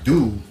what I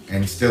do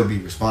and still be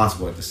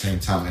responsible at the same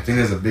time. I think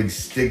there's a big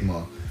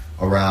stigma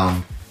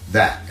around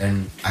that.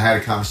 And I had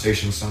a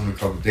conversation with someone a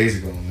couple of days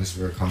ago, and this is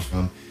where it comes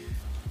from.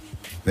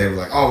 They were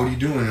like, "Oh, what are you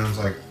doing?" And I was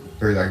like,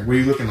 "They're like, what are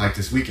you looking like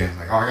this weekend?" I'm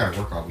like, "Oh, I gotta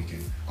work all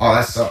weekend." "Oh,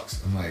 that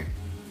sucks." I'm like,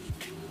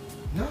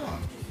 no,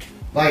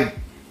 like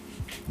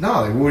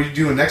what are you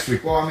doing next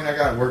week? "Well, I mean, I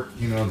gotta work,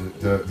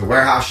 the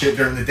warehouse shit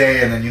during the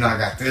day, and then I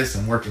got this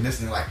and working this."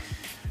 And they're like,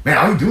 "Man,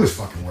 all you do is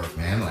fucking work,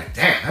 man." Like,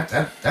 damn,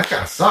 that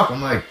gotta suck.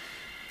 I'm like,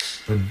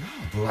 but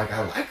like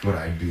I like what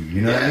I do,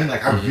 you know what I mean?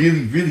 Like I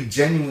really, really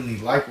genuinely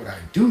like what I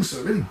do, so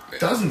it really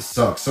doesn't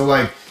suck. So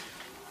like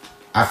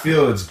I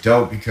feel it's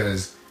dope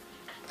because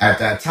at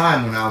that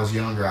time when I was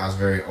younger, I was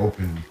very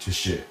open to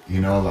shit,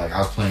 like I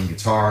was playing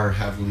guitar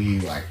heavily,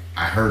 like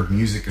I heard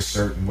music a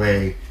certain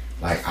way,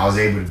 like I was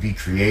able to be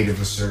creative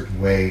a certain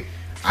way.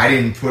 I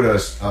didn't put a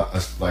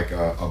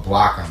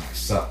block on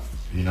myself,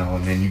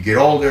 and then you get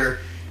older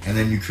and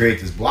then you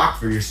create this block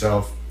for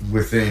yourself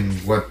within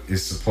what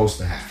is supposed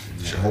to happen.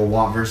 Sure. The whole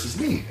want versus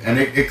need. And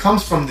it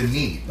comes from the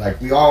need.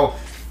 Like we all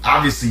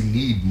obviously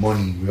need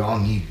money. We all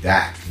need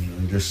that.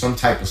 There's some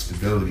type of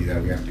stability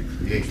that we have to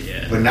create.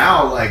 Yeah. But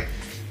now like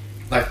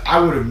I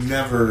would have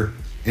never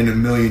in a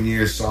million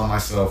years saw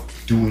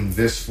myself doing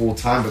this full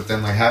time, but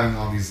then like having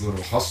all these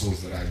little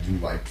hustles that I do,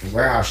 like the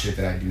warehouse shit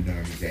that I do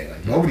during the day.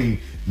 Like nobody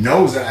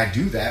knows that I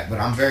do that, but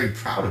I'm very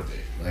proud of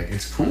it. Like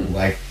it's cool.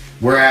 Like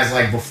whereas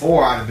like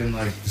before I'd have been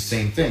like the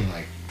same thing.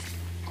 Like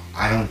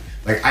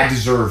I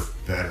deserve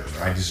better.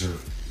 I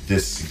deserve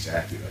this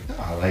exactly. Like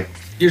no, like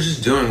you're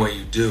just doing what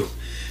you do.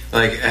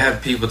 Like I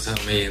have people tell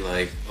me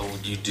like, "Oh,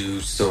 you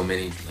do so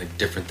many like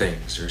different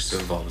things. You're so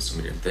involved with so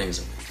many different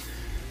things."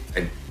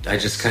 I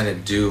just kind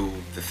of do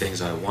the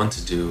things I want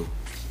to do.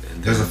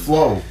 And there's a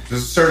flow.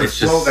 There's a certain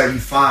flow that you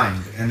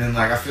find, and then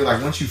like I feel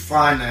like once you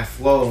find that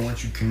flow and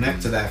once you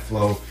connect to that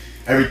flow,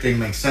 everything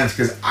makes sense.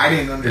 Because I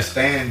didn't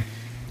understand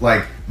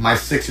like my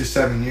 6 or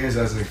 7 years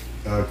as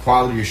a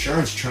quality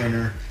assurance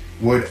trainer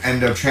would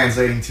end up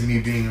translating to me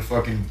being a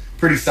fucking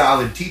pretty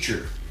solid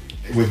teacher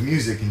with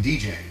music and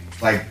DJing.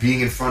 Like being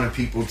in front of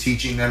people,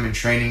 teaching them and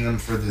training them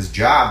for this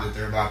job that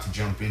they're about to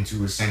jump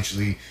into,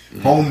 essentially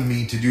honed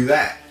me to do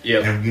that.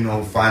 Yep.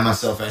 And, find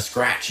myself at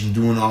scratch and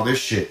doing all this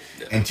shit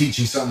and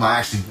teaching something I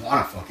actually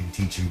want to fucking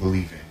teach and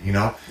believe in,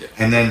 Yep.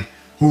 And then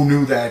who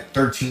knew that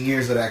 13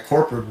 years of that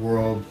corporate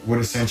world would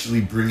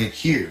essentially bring it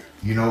here?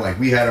 Like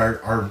we had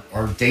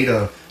our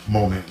data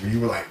moment where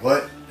you were like,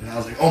 what? And I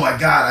was like, oh my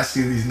God, I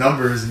see these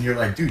numbers. And you're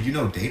like, dude, you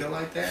know data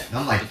like that? And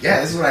I'm like, yeah,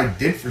 this is what I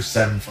did for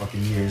 7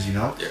 fucking years,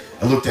 Yeah.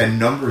 I looked at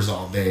numbers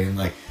all day and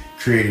like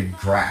created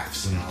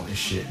graphs and all this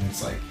shit. And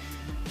it's like,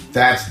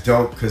 that's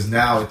dope because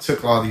now it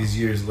took all these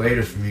years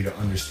later for me to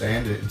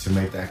understand it and to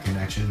make that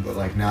connection. But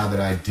like now that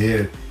I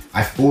did,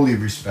 I fully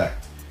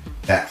respect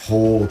that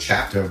whole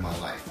chapter of my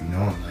life, And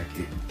like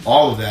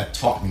all of that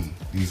taught me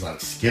these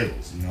like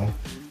skills, you know,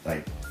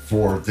 like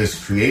for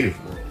this creative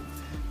world.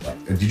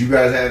 Like, did you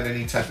guys have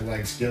any type of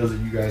like skills that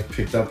you guys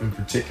picked up in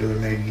particular,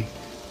 maybe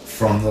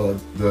from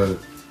the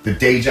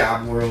day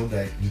job world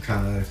that you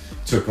kind of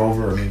took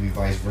over, or maybe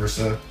vice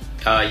versa?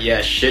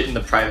 Yeah, shit in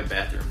the private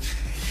bathroom.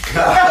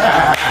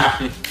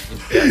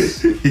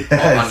 Yes.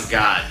 Oh my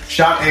god.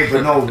 Hey,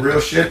 but no, real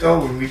shit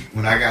though.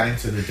 When I got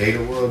into the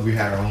data world, we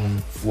had our own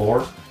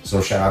floor.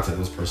 So shout out to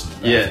those personal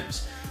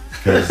bathrooms.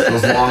 Because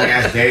those long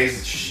ass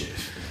days, shit.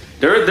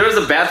 There was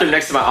a bathroom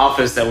next to my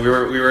office that we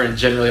weren't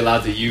generally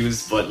allowed to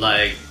use, but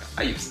like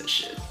I used that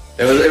shit.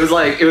 It was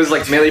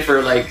like mainly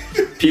for like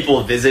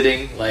people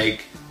visiting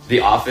like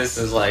the office.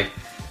 It was like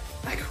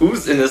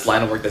who's in this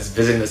line of work that's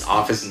visiting this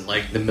office in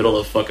like the middle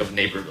of fucking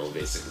Naperville,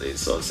 basically.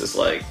 So it's just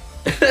like.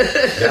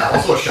 Yeah,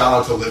 also a shout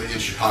out to living in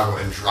Chicago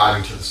and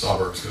driving to the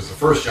suburbs, because the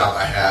first job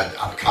I had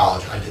out of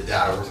college, I did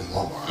that. I worked in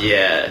Lombard.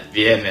 Yeah,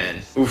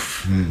 man.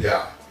 Oof.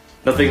 Yeah.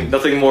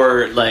 Nothing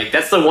more like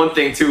that's the one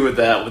thing too with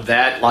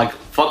that like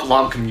fuck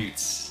long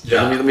commutes.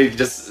 Yeah. Let me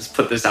just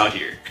put this out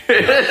here.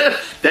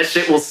 That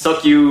shit will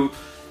suck you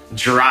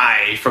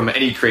dry from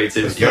any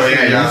creativity. Yeah,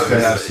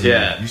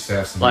 Yeah, you used to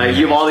have some Like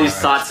you have all these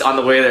vibes. thoughts on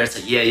the way there. It's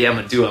like yeah, I'm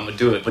gonna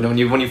do it. But when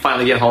you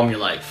finally get home, you're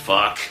like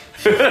fuck.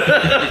 You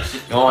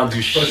don't want to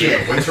do Especially in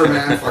shit. the winter,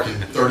 man, fucking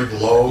 30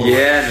 below.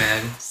 Yeah,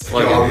 man. You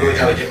know, I really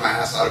gotta get my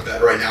ass out of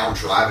bed right now and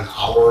drive an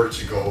hour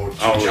to go to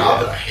Oh, a job yeah.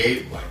 that I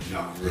hate. Like,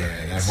 no.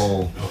 Yeah, that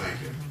whole No,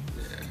 thank you.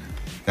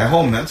 that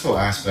whole mental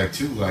aspect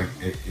too. Like,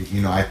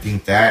 you know, I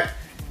think that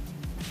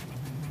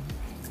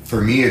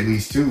for me at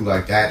least too,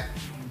 like that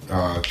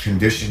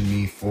conditioned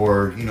me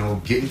for, you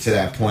know, getting to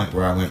that point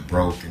where I went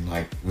broke and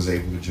like was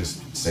able to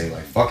just say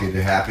like, fuck it,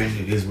 it happened,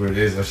 it is what it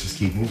is, let's just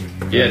keep moving. You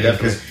know what Yeah, I mean?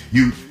 definitely.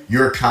 Because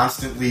you're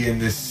constantly in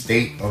this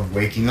state of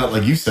waking up,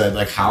 like you said,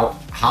 like how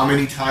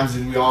many times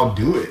did we all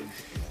do it?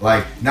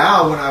 Like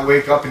now when I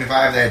wake up and if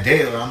I have that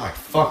day, like, I'm like,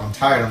 fuck, I'm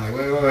tired. I'm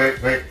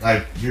like, wait,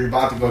 like you're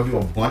about to go do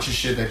a bunch of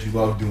shit that you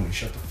love doing.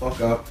 Shut the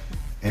fuck up.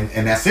 And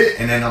that's it.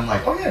 And then I'm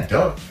like, oh yeah,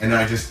 duh. And then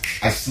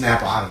I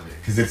snap out of it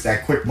because it's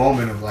that quick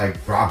moment of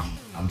like groggy.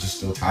 I'm just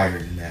still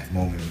tired in that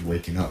moment of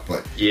waking up.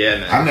 But Yeah,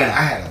 man.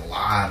 I had a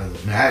lot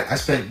of them. I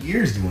spent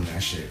years doing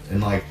that shit.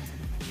 And like,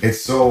 it's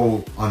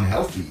so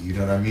unhealthy. You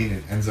know what I mean?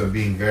 It ends up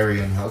being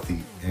very unhealthy.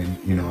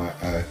 And, you know,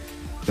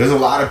 there's a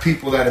lot of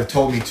people that have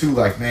told me too,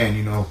 like, man,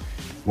 you know,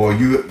 well,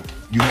 you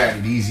had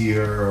it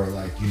easier, or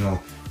like, you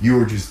know, you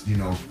were just, you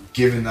know,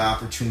 given the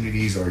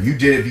opportunities, or you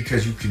did it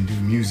because you can do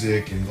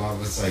music and blah,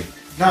 blah. It's like,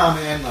 nah,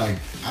 man, like,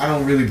 I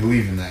don't really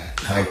believe in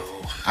that. Like,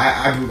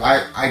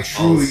 I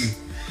truly...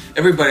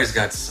 Everybody's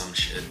got some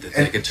shit that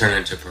they could turn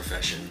into a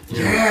profession.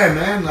 Yeah,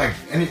 man, like,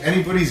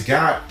 anybody's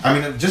got... I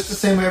mean, just the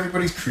same way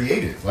everybody's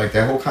creative. Like,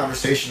 that whole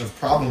conversation of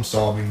problem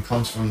solving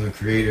comes from the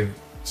creative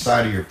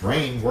side of your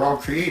brain. We're all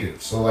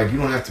creative. So, like, you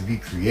don't have to be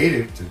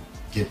creative to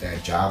get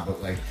that job,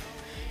 but, like,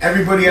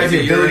 everybody has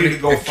the ability to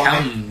go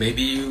find...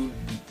 Maybe you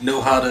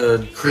know how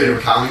to... Creative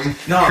accounting.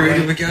 No,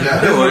 creative man. accounting.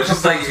 Yeah. No, it's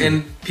just like,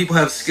 and people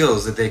have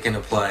skills that they can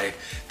apply.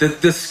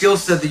 The skill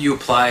set that you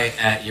apply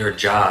at your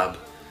job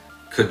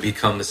could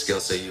become the skill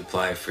set you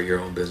apply for your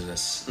own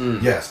business.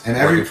 Yes, and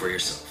Working for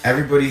yourself.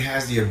 everybody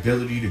has the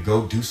ability to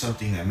go do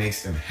something that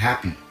makes them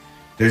happy.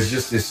 There's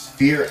just this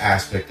fear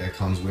aspect that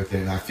comes with it,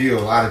 and I feel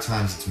a lot of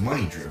times it's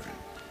money driven.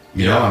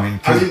 You know, I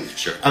mean,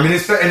 Sure. I mean,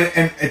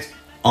 and it's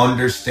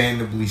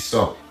understandably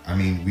so. I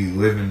mean, we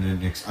live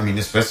in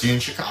especially in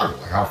Chicago.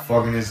 Like, how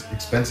fucking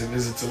expensive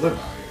is it to live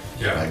out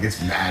here? Yeah. Like, it's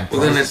mad.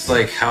 Well, then prices. it's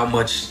like, how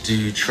much do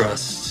you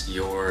trust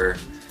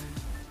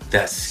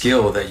that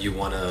skill that you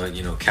want to,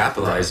 you know,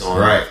 capitalize on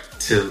Right.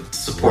 to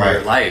support Right.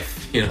 your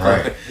life, you know?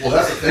 Right. Well,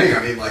 that's the thing.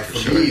 I mean, like,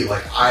 for me,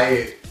 like,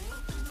 I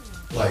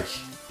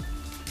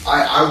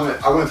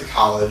went to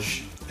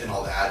college and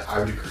all that. I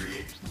have a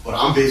degree, but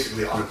I'm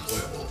basically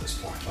unemployable at this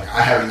point. Like,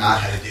 I have not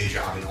had a day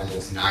job in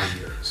almost 9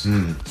 years.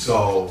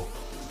 So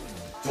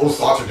those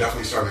thoughts are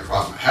definitely starting to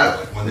cross my head.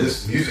 Like, when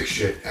this music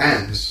shit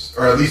ends,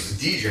 or at least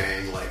the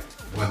DJing, like,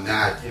 when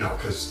that, you know,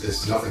 because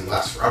there's nothing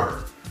lasts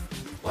forever.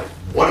 Like,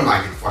 what am I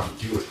going to fucking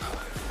do with my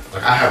life?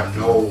 Like, I have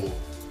no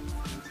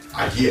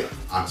idea,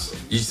 honestly.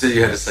 You said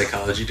you had a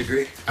psychology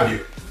degree? I do.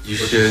 You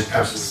Which should is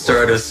absolutely start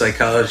a worthless.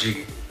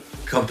 psychology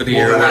company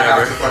Well, or then I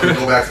have to whatever.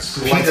 fucking go back to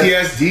school. Like that.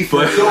 PTSD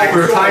for But- like So-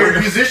 retired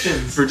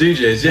musicians. For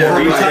DJs, Well, yeah.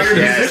 right. Retired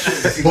Yeah.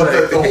 musicians.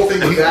 But the whole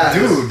thing with that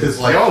Dude, is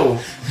like, yo,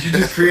 you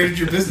just created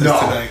your business no,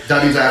 tonight.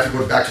 that means I have to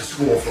go back to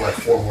school for like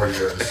 4 more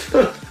years.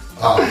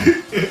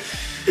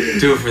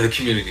 Do it for the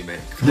community, man.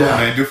 Come on,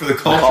 man, do it for the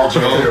culture,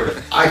 bro.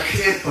 Dude, I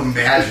can't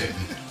imagine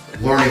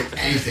learning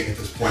anything at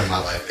this point in my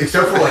life,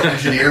 except for like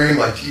engineering,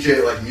 like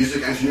DJ, like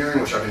music engineering,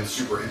 which I've been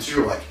super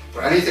into. Like,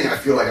 but anything I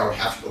feel like I would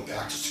have to go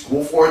back to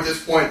school for at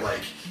this point,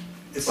 like,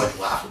 it's like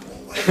laughable.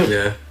 Like,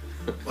 Yeah.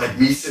 like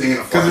me sitting in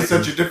a Because it's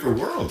fucking- such a different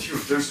world. Dude,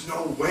 there's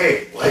no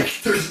way.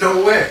 Like, there's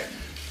no way.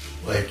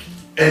 Like,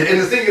 and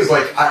the thing is,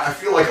 like, I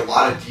feel like a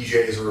lot of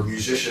DJs or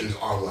musicians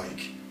are,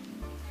 like,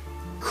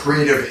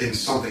 creative in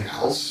something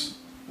else.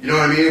 You know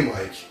what I mean?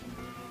 Like,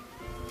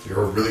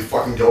 you're a really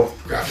fucking dope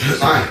graphic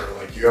designer.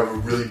 Like, you have a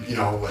really, you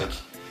know, like,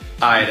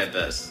 Alright at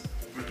best.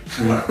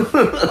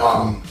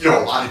 Whatever. You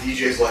know, a lot of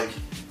DJs like,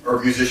 or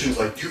musicians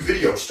like do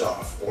video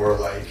stuff or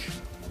like,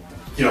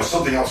 you know,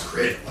 something else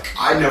creative. Like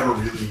I never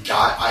really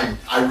got,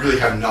 I really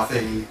have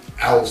nothing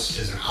else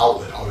as an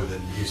outlet other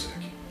than music.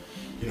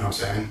 You know what I'm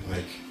saying?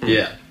 Like,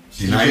 Yeah.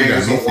 See, now you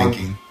got me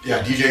thinking.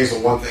 Yeah, DJing is the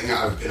one thing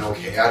I've been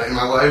okay at in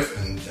my life,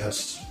 and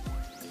that's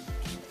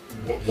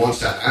once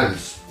that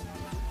ends,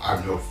 I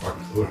have no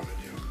fucking clue what I'm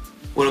gonna do.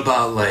 What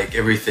about like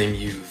everything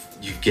you've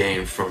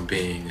gained from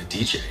being a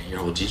DJ, your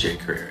whole DJ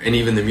career, and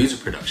even the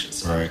music production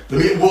side?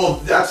 Right. Well,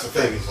 that's the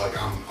thing is like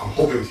I'm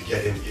hoping to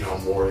get in, you know,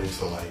 more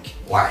into like,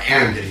 well, I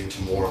am getting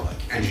into more like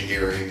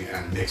engineering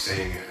and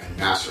mixing and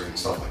mastering and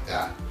stuff like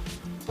that.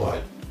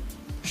 But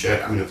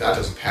shit, I mean, if that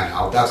doesn't pan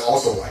out, that's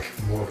also like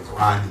more of a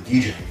grind than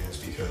DJing is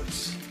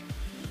because,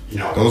 you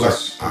know,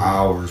 Those are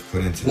hours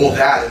put into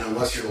that, and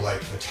unless you're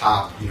like the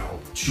top, you know,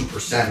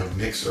 2% of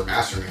mixer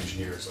mastering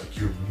engineers, like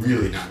you're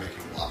really not making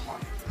a lot of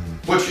money.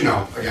 Which, you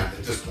know, again,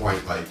 at this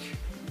point, like,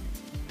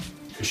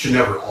 it should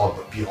never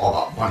be all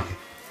about money.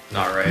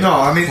 Not right. No,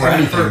 I mean, For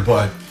anything,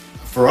 but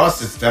for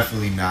us, it's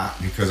definitely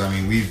not because I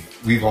mean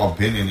we've all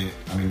been in it.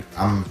 I mean,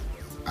 I'm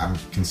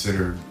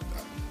considered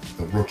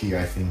the rookie,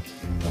 I think,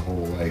 in the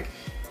whole like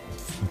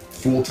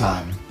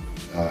full-time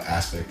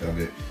aspect of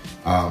it.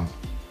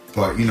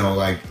 But you know,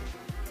 like,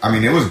 I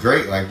mean, it was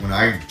great. Like when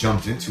I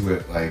jumped into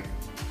it, like,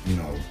 you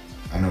know,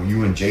 I know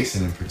you and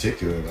Jason in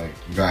particular, like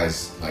you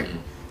guys like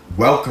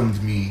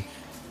welcomed me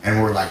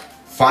and were like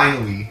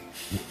finally,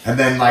 and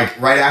then like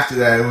right after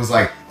that it was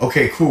like,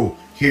 okay, cool,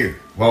 here,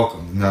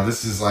 welcome. Now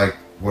this is like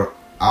what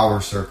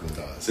our circle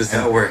does. This is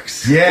how it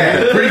works.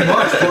 Yeah, pretty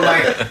much. But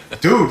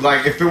like, dude,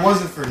 like if it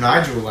wasn't for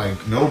Nigel,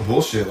 like no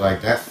bullshit,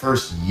 like that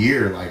first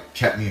year like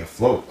kept me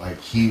afloat. Like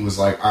he was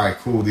like, all right,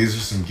 cool, these are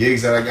some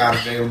gigs that I got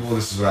available,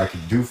 this is what I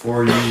can do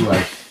for you,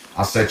 like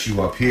I'll set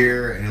you up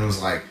here. And it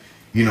was like,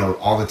 you know,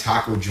 all the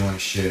taco joint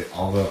shit,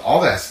 all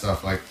that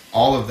stuff, like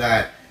all of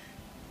that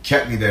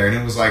kept me there. And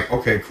it was like,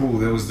 okay, cool,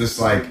 there was this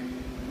like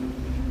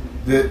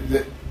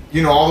the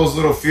you know, all those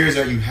little fears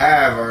that you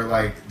have are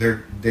like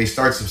they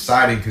start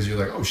subsiding because you're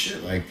like, oh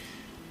shit, like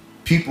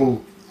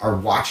people are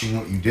watching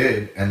what you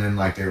did, and then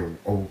like they're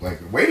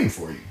waiting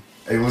for you.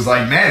 It was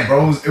like, man,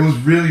 bro, it was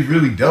really,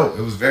 really dope.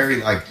 It was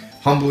very like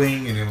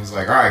humbling, and it was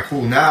like, all right,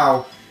 cool.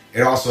 Now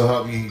it also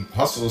helped me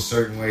hustle a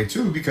certain way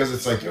too, because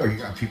it's like, yo, you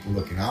got people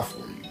looking out for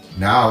you.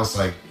 Now it's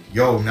like,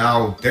 yo,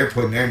 now they're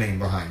putting their name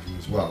behind you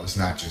as well. It's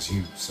not just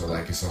you. So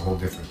like it's a whole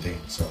different thing.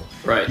 So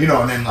Right. you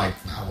know, and then like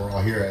now we're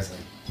all here as like,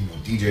 you know,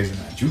 DJs in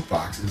that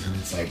jukeboxes, and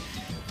it's like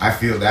I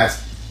feel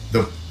that's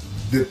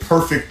the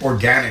perfect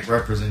organic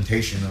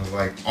representation of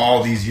like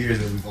all these years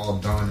that we've all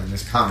done and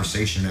this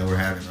conversation that we're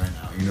having right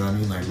now. You know what I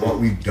mean? Like what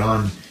we've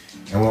done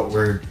and what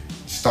we're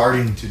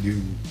starting to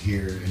do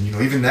here, and you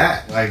know, even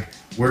that, like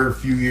we're a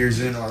few years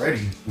in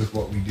already with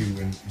what we do,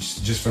 and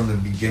just from the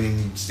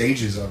beginning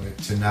stages of it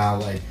to now,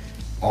 like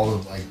all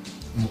of like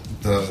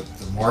the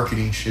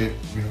marketing shit,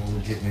 you know,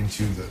 we're getting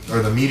into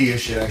the media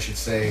shit, I should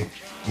say.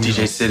 DJ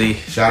know, City.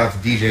 Shout out to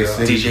DJ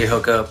City. DJ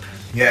Hookup.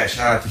 Yeah,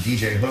 shout out to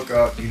DJ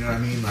Hookup, you know what I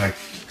mean? Like,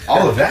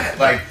 all of that.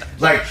 Like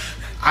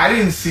I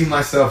didn't see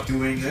myself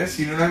doing this,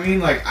 you know what I mean?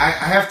 Like,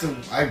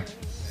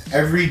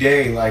 every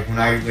day, like, when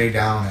I lay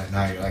down at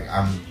night, like,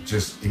 I'm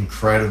just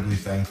incredibly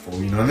thankful,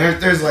 you know? And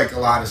there's like, a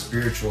lot of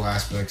spiritual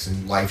aspects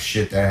and life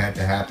shit that had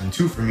to happen,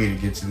 too, for me to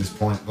get to this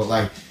point. But,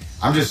 like,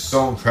 I'm just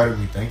so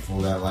incredibly thankful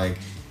that, like,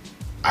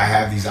 I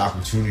have these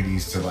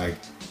opportunities to, like,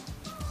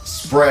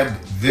 spread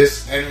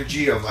this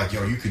energy of, like,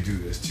 yo, you could do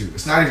this, too.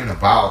 It's not even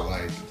about,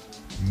 like,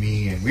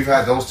 me, and we've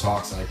had those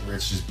talks like where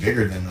it's just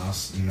bigger than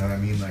us, you know what I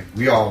mean? Like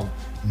we all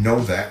know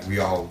that, we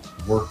all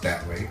work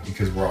that way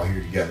because we're all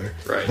here together.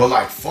 Right. But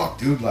like fuck,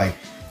 dude, like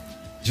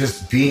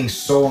just being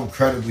so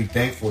incredibly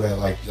thankful that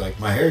like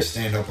my hairs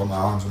stand up on my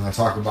arms when I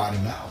talk about it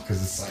now,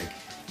 because it's like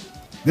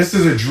this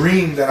is a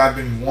dream that I've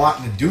been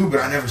wanting to do, but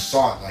I never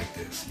saw it like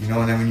this, you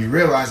know? And then when you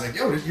realize like,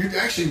 yo, you're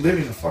actually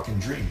living a fucking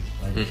dream,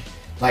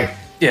 like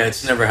Yeah,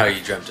 it's never how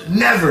you dreamt it.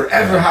 never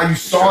ever how you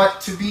saw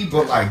it to be,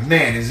 but like,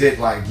 man, is it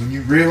like when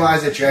you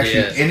realize that you're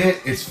actually in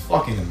it, it's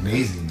fucking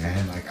amazing,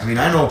 man. Like, I mean,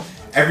 I know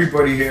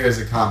everybody here has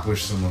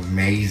accomplished some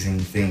amazing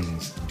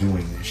things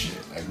doing this shit.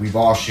 Like, we've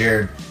all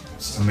shared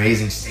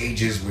amazing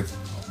stages with,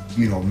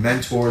 you know,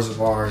 mentors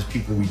of ours,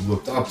 people we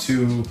looked up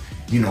to,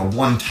 you know,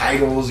 won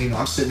titles. You know,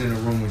 I'm sitting in a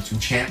room with 2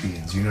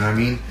 champions, you know what I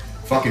mean?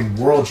 Fucking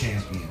world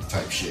champion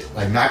type shit.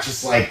 Like, not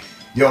just like,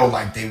 yo,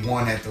 like they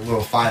won at the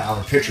little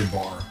 $5 pitcher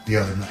bar the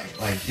other night.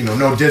 Like, you know,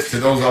 no diss to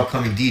those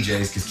upcoming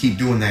DJs, because keep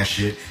doing that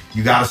shit.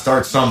 You got to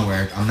start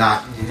somewhere. I'm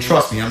not,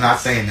 trust me, I'm not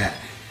saying that.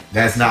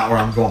 That's not where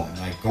I'm going.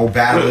 Like, go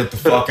battle it the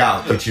fuck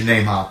out. Get your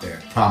name out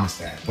there. Promise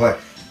that. But,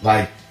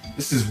 like,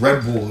 this is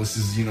Red Bull. This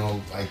is, you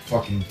know, like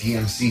fucking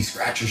DMC,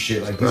 Scratcher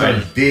shit. Like, these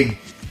are big,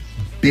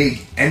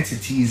 big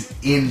entities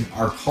in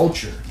our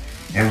culture.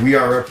 And we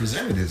are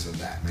representatives of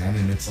that, man.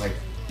 And it's like,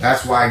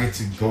 that's why I get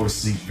to go to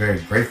sleep very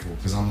grateful,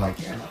 because I'm like,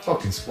 yeah, my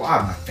fucking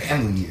squad, my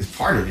family is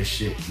part of this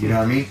shit. You know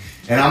what I mean?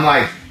 And I'm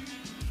like,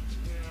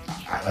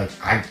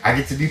 I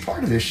get to be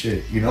part of this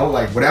shit. You know,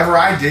 like whatever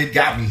I did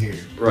got me here.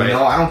 Right. You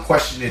know, I don't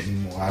question it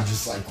anymore. I'm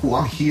just like, cool,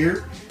 I'm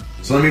here.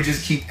 So let me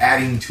just keep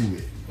adding to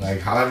it. Like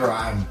however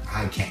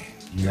I can.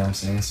 You know what I'm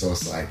saying? So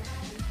it's like,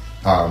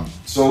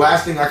 so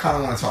last thing I kind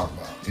of want to talk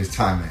about is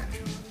time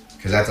management.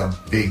 Because that's a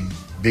big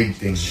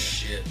thing.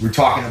 Shit. We're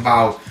talking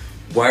about.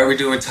 Why are we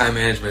doing time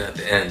management at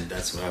the end?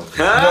 That's what I was.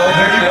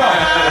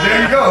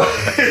 There you go.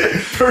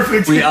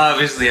 Perfect. We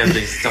obviously have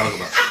things to talk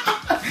about.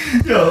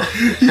 yo.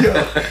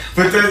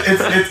 But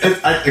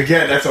it's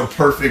again, that's a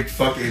perfect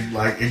fucking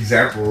like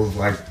example of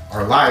like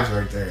our lives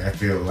right there. I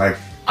feel like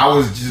I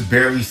was just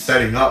barely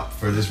setting up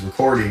for this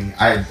recording.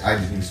 I had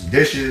to do some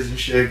dishes and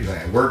shit because I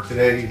had work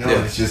today. You know,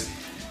 and it's just.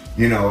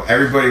 You know,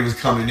 everybody was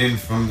coming in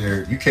from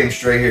there. You came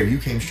straight here. You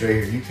came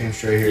straight here. You came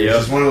straight here. Yep. It's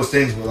just one of those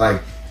things where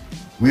like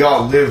we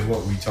all live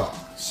what we talk.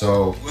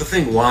 So I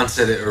think Juan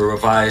said it, or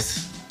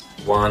Revise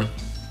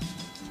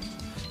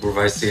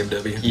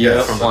CMW.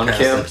 Yeah, from Juan the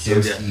past Kim.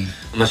 episode, yeah. Kimski.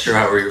 I'm not sure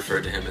how we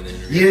referred to him in the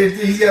interview. Yeah,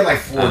 he's got like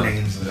 4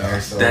 names in there.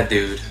 So That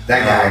dude.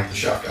 that guy. The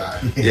chef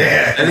guy.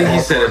 Yeah, I think he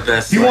said it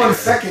best. He like, won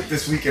second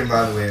this weekend,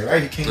 by the way,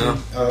 right? He came in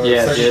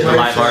Yeah, second did place.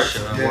 Live Art.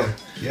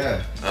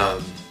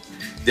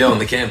 Yeah. on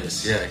the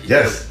canvas. Yeah. He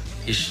Yes. did it.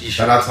 He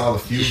Shout out to all the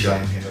fumes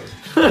on him.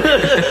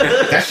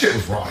 That shit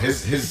was raw.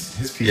 His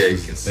piece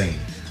was insane.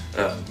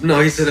 No,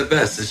 he said it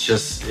best.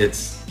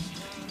 It's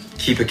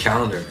keep a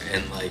calendar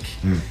and like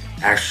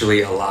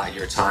actually allot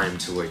your time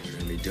to what you're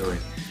gonna be doing.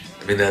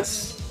 I mean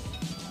that's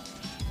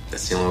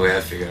the only way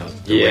I figure out.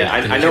 Yeah,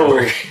 I know.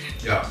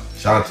 Yeah.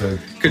 Shout out to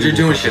Because you're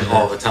doing shit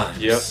all the time.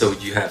 Yep. So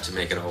you have to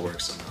make it all work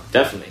somehow.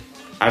 Definitely.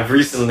 I've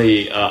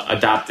recently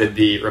adopted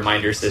the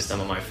reminder system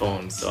on my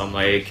phone, so I'm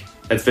like,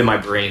 that's been my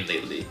brain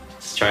lately.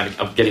 Just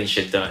I'm getting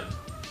shit done.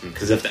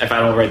 Because if I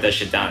don't write that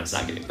shit down, it's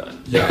not getting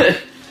done. Yeah.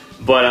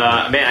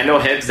 But man, I know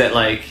heads that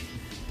like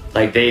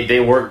they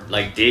work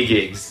like day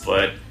gigs,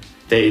 but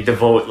they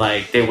devote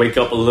like they wake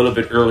up a little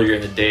bit earlier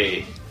in the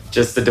day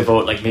just to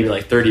devote like maybe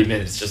like 30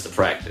 minutes just to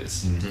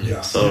practice.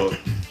 Yeah. So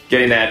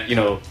getting that, you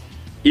know,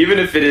 even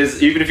if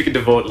you could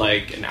devote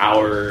like an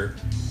hour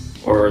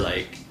or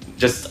like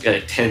just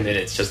like 10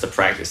 minutes just to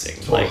practicing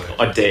Totally.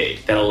 like a day,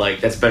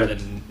 that's better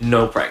than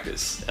no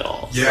practice at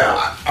all.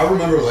 Yeah, I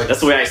remember like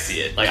That's the way I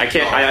see it. Like I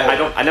can't,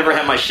 I never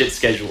have my shit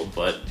scheduled,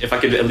 but if I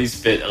could at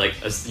least fit like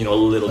a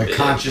little like bit.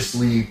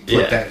 consciously put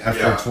Yeah. that effort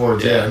Yeah.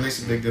 towards. Yeah. Yeah, it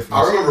makes a big difference.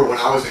 I remember when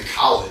I was in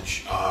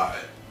college,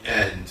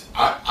 and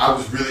I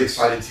was really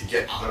excited to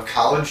get out of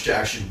college to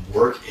actually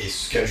work a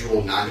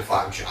scheduled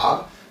 9-to-5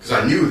 job because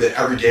I knew that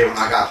every day when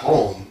I got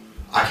home,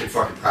 I could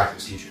fucking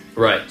practice DJing.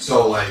 Right.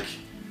 So like,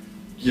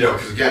 you know,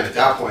 because again at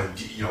that point,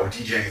 you know,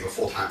 DJing as a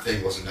full-time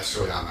thing wasn't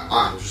necessarily on my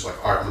mind. It was just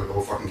like, all right, I'm gonna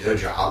go fucking get a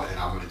job and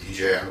I'm gonna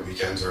DJ on the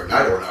weekends or at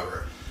night or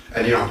whatever.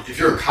 And you know, if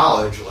you're in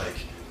college, like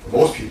for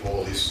most people,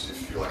 at least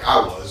if you're like I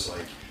was,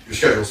 like your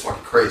schedule is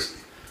fucking crazy.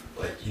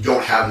 Like you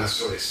don't have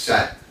necessarily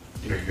set.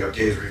 You know, you have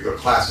days where you go to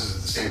classes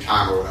at the same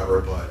time or whatever,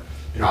 but,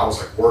 you know, I was,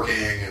 like, working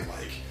and,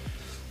 like,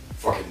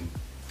 fucking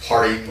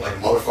partying like a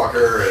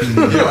motherfucker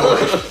and, you know,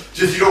 like,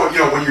 just, you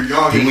know, when you're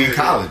young. Being in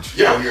college.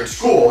 Yeah, when you're in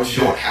school, you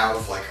don't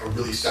have, like, a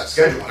really set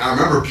schedule. And I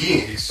remember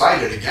being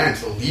excited, again,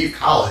 to leave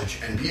college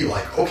and be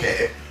like,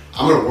 okay,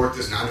 I'm going to work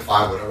this 9 to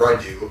 5, whatever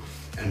I do,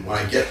 and when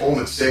I get home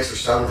at 6 or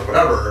 7 or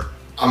whatever,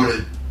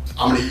 I'm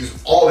gonna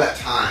use all that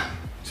time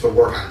to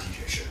work on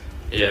DJ shit.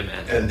 Yeah,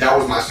 man. And that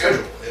was my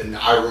schedule, and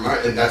I remember,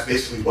 and that's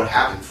basically what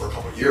happened for a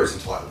couple of years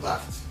until I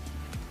left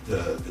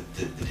the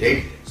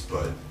day gigs.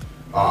 But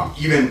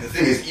even the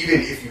thing is,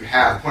 even if you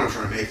have, the point I'm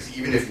trying to make is,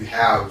 even if you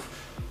have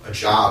a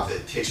job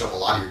that takes up a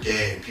lot of your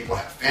day, and people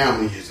have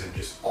families and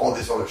just all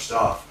this other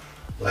stuff,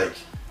 like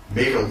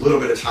make a little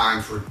bit of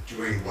time for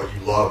doing what you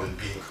love and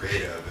being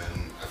creative.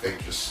 And I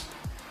think just,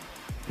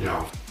 you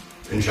know,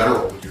 in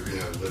general, you're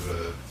gonna live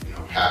a, you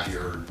know,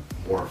 happier,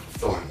 more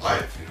fulfilling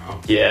life. You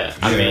know. Yeah,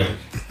 I mean,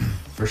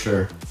 for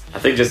sure. I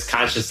think just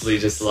consciously,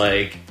 just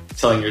like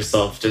telling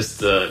yourself just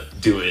to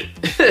do it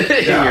in your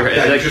head,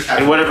 yeah, you like, just have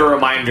in to. whatever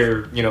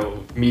reminder, you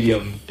know,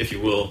 medium, if you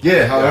will.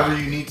 Yeah, however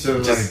you need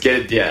to, Just like, get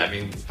it. Yeah, I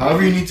mean,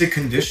 however you need to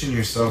condition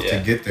yourself Yeah.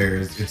 to get there.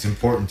 It's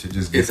important to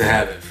just. Get It's a there.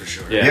 habit for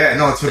sure. Yeah. Yeah,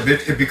 no,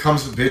 it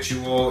becomes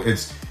habitual.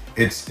 It's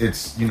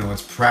you know,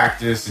 it's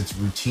practice, it's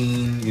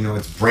routine. You know,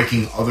 it's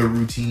breaking other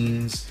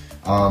routines.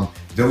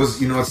 There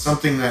was, you know, it's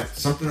something that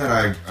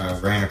I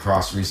ran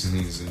across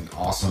recently is an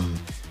awesome.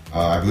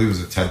 I believe it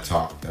was a TED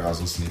Talk that I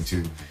was listening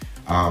to,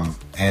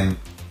 and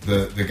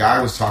the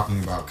guy was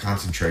talking about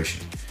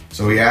concentration.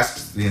 So he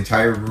asks the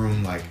entire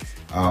room, like,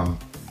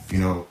 you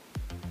know,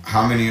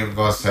 how many of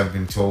us have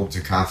been told to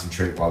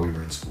concentrate while we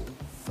were in school,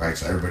 right?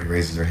 So everybody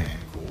raises their hand.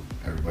 Cool,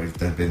 everybody's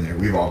been there.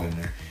 We've all been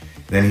there.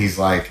 Then he's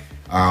like,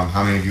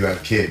 how many of you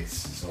have kids?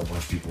 So a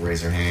bunch of people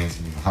raise their hands.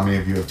 And, you know, how many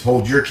of you have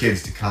told your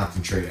kids to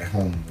concentrate at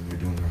home when they're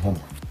doing their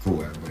homework?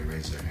 Cool, everybody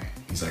raises their hand.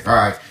 He's like, all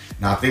right,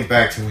 now think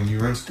back to when you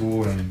were in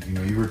school and, you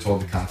know, you were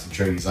told to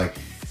concentrate. He's like,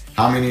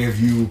 how many of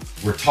you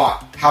were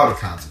taught how to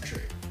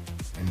concentrate?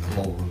 And the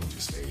whole room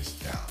just stays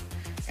down.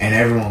 And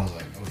everyone was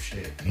like, oh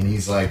shit. And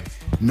he's like,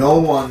 no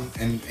one,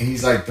 and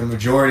he's like, the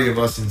majority of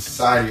us in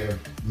society have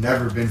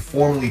never been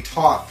formally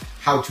taught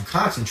how to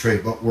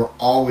concentrate, but we're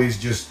always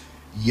just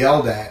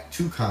yelled at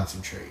to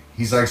concentrate.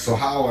 He's like, so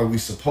how are we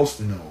supposed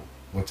to know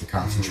what to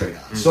concentrate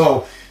on?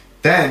 So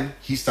then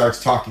he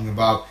starts talking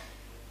about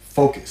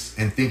focus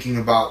and thinking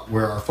about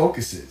where our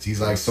focus is. He's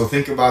like, so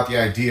think about the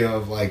idea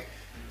of like,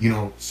 you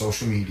know,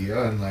 social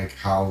media and like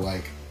how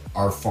like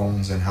our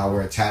phones and how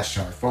we're attached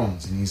to our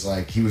phones. And he's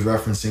like, he was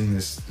referencing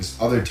this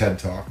other TED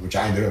Talk, which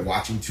I ended up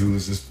watching too,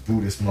 is this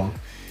Buddhist monk.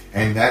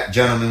 And that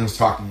gentleman was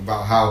talking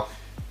about how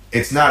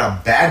it's not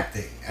a bad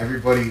thing.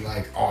 Everybody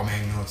like, oh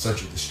man, you know, it's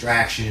such a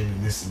distraction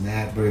and this and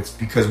that, but it's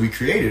because we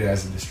create it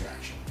as a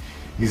distraction.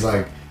 He's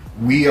like,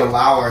 we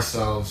allow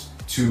ourselves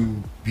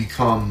to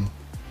become,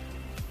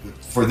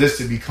 for this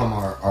to become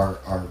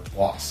our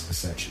boss,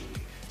 essentially.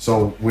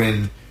 So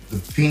when the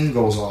ping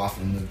goes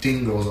off and the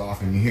ding goes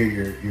off and you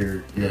hear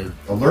your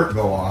alert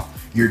go off,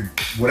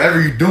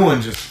 whatever you're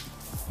doing, just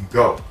you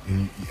go.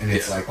 And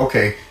it's like,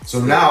 okay,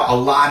 so now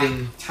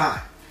allotting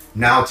time.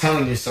 Now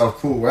telling yourself,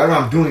 cool, whatever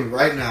I'm doing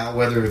right now,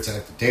 whether it's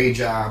at the day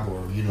job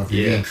or, you know, if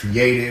you're being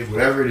creative,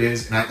 whatever it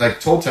is. And I, like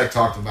Toltec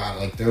talked about it,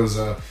 like there was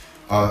a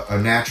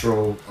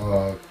natural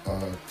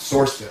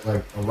source, that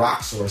like a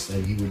rock source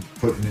that he would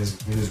put in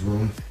his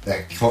room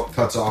that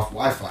cuts off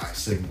Wi-Fi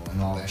signal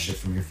and all that shit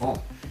from your phone,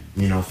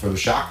 you know, for the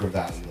chakra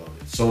value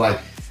of it. So like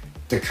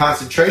the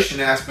concentration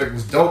aspect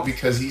was dope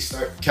because he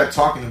kept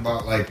talking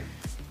about like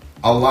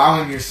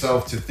allowing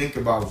yourself to think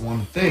about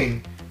one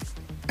thing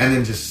and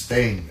then just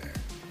staying there.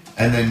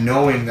 And then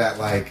knowing that,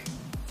 like,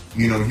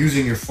 you know,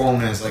 using your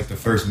phone as, like, the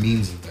first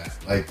means of that.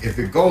 Like, if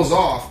it goes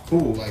off,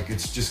 cool, like,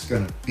 it's just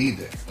gonna be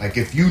there. Like,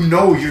 if you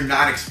know you're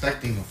not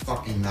expecting a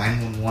fucking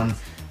 911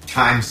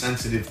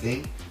 time-sensitive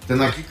thing, then,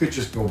 like, you could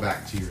just go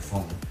back to your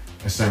phone,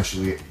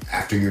 essentially,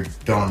 after you're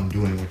done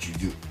doing what you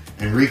do.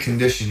 And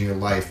recondition your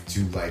life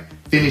to, like,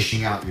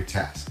 finishing out your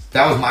tasks.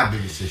 That was my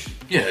biggest issue.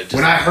 Yeah.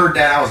 When I heard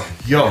that, I was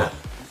like, yo.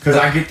 Because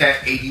I get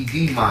that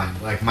ADD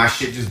mind. Like, my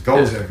shit just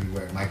goes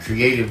everywhere. My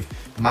creative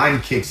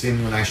mind kicks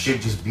in when I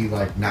should just be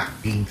like not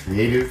being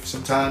creative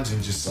sometimes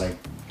and just like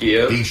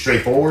being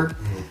straightforward.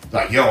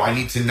 Like, yo, I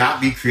need to not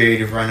be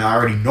creative right now. I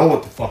already know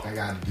what the fuck I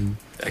gotta do.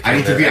 I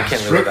need to be on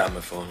can't live without my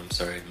phone. I'm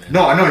sorry, man.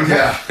 No, I know you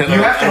have to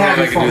have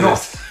your phone. No,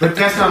 but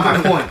that's not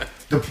my point.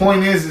 The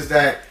point is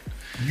that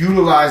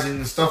utilizing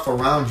the stuff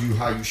around you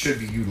how you should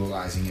be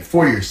utilizing it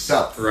for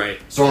yourself. Right.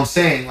 So I'm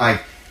saying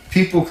like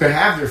people could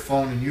have their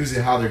phone and use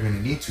it how they're going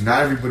to need to.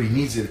 Not everybody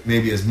needs it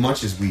maybe as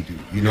much as we do.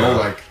 You know,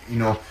 like, you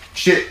know,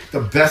 shit, the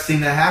best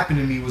thing that happened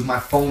to me was my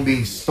phone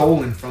being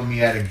stolen from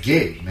me at a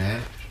gig, man.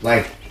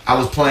 Like, I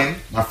was playing,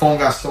 my phone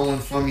got stolen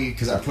from me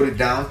because I put it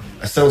down.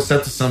 I still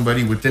said to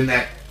somebody within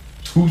that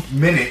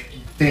 2-minute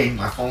thing,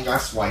 my phone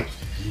got swiped.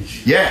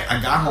 Yeah,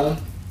 I got home,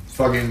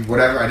 fucking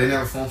whatever. I didn't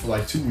have a phone for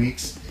like 2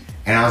 weeks.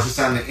 And I was just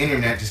on the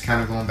internet, just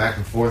kind of going back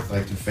and forth,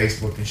 like through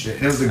Facebook and shit.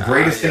 And it was the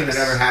greatest thing that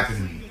ever happened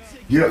to me.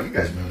 You know, you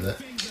guys remember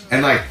that.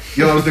 And like,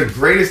 yo, it was the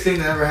greatest thing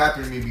that ever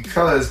happened to me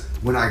because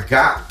when I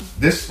got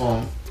this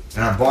phone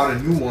and I bought a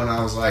new one,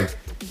 I was like,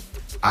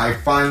 I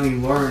finally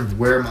learned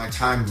where my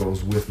time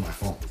goes with my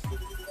phone.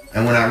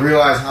 And when I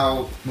realized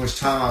how much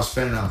time I was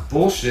spending on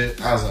bullshit,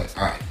 I was like,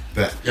 all right,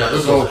 bet. Yeah,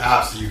 there's those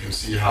apps that you can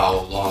see how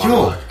long.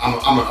 Yo, like,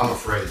 I'm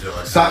afraid to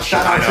like.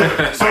 Shout out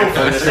to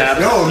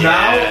so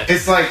now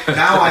it's like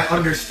now I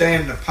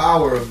understand the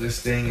power of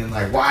this thing and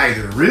like why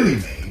they're really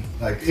made.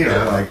 Like, you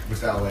know, like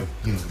without like,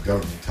 you know, the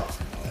government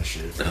talking and all that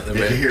shit. No,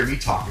 they can hear me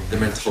talking. They're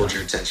meant to hold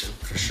your attention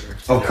for sure.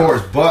 Of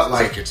course, but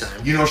like, take your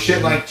time. You know,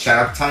 shit like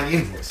shout out to Tiny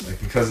Invoice.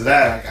 Like because of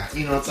that, I got,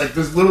 you know, it's like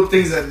there's little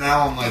things that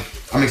now I'm like,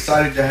 I'm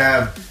excited to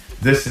have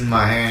this in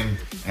my hand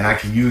and I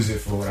can use it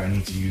for what I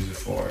need to use it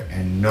for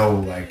and know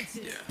like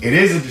it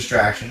is a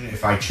distraction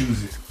if I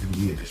choose it to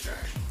be a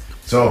distraction.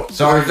 So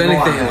sorry. If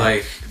anything,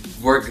 like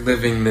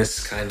living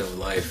this kind of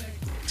life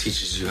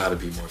teaches you how to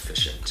be more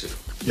efficient too.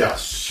 Yeah,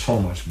 so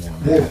much more.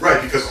 Man. Well,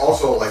 right, because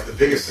also like the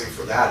biggest thing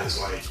for that is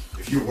like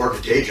if you work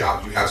a day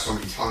job, you have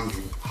somebody telling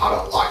you how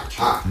to allot your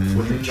time.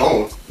 When you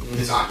don't,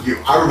 it's on you.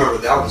 I remember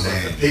that was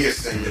like the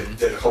biggest thing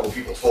that a couple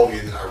people told me,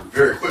 and then I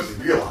very quickly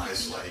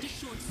realized like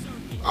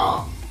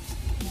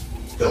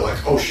they're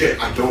like, oh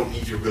shit, I don't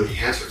need to really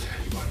answer to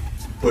anybody.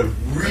 But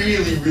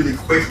really, really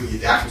quickly,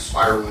 that can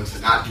spiral into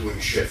not doing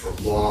shit for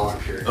long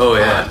periods. Oh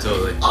yeah,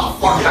 totally. Oh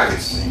fuck, I can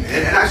see,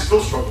 man, and I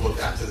still struggle with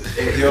that to this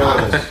day. Yo,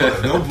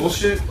 no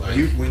bullshit. Like,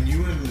 when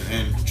you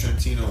and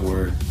Trentino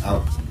were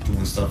out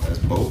doing stuff as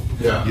both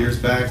years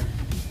back,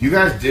 you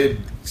guys did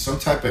some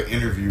type of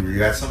interview where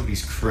you had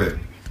somebody's crib.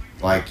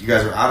 Like you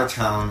guys were out of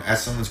town at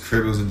someone's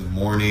crib. It was in the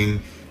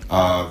morning.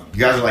 You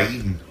guys were like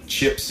eating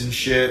chips and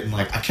shit, and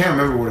like I can't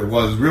remember what it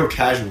was. It was real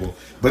casual.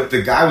 But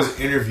the guy was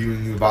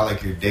interviewing you about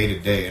like your day to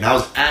day, and I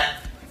was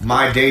at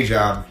my day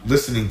job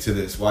listening to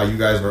this while you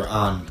guys were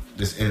on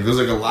this interview. It was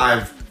like a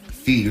live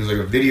feed. It was like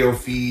a video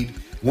feed.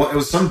 It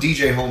was some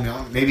DJ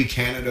homie, maybe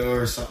Canada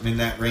or something in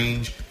that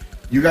range.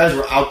 You guys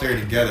were out there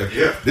together.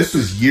 Yeah. This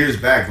was years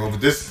back, bro.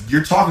 But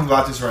you're talking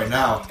about this right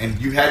now, and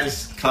you had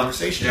this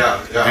conversation.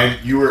 Yeah. And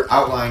you were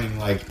outlining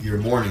like your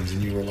mornings,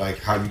 and you were like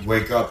how you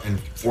wake up and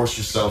force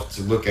yourself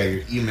to look at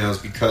your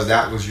emails because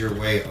that was your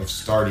way of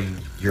starting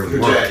your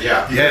work.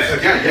 Yeah. Yeah.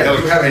 Again, Yo,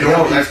 you have yo,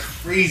 no. that's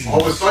crazy.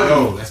 All of a sudden,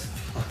 Yo, that's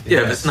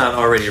Yeah, if it's not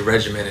already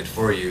regimented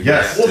for you.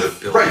 Yes. You Well, have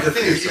to build right. it The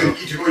thing is, yourself.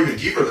 even to go even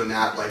deeper than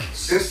that, like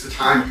since the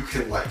time you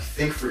can like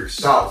think for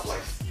yourself, like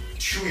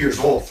 2 years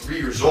old, 3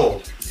 years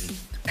old,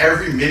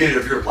 every minute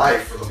of your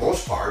life, for the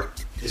most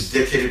part, is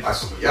dictated by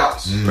somebody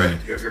else. Right.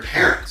 You have your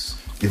parents.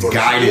 You It's go to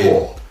guided.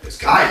 school, it's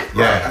guided.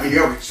 Right. Yeah. I mean,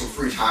 you have some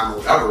free time or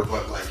whatever,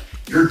 but like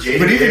your day.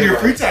 But even your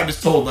free time is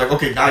told like,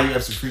 okay, now you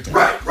have some free time.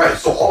 Right.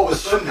 So all of a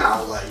sudden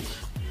now, like,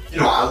 you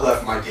know, I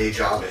left my day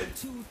job at,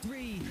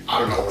 I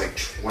don't know, like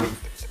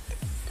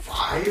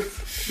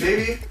 25,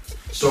 maybe.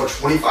 So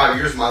 25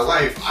 years of my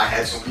life, I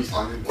had somebody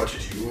telling me what to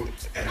do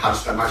and how to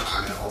spend my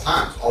time at all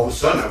times. All of a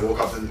sudden, I woke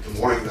up in the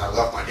morning that I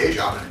left my day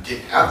job and I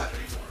didn't have that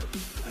anymore.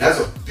 And that's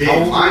a big How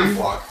old were mind you?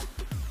 fuck.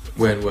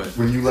 When what?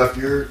 When you left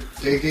your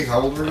day gig,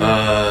 how old were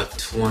you?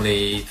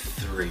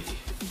 23.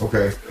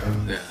 Okay.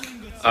 Yeah.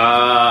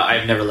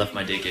 I've never left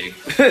my day gig.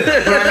 But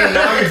I mean,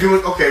 now you're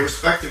doing okay,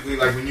 respectively.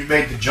 Like when you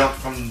made the jump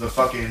from the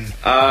fucking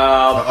the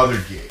other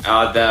gig.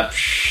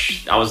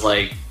 I was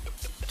like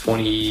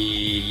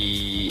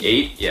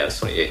 28. Yeah, I was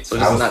 28. So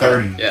I was not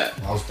 30. Yeah.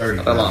 I was 30.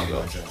 Not that when I long made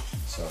ago. my jump,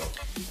 so.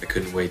 I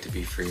couldn't wait to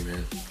be free,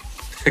 man.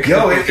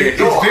 Yo, it's very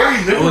I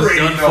was liberating.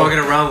 done though. fucking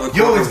around with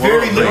Yo, corporate it's very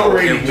world, like,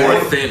 liberating, it wore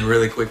man. thin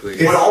really quickly.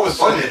 But all of a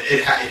sudden,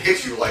 it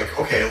hits you like,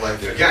 okay,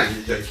 like,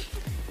 again, like,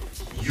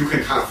 you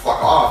can kind of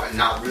fuck off and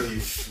not really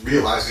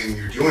realizing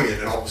you're doing it,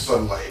 and all of a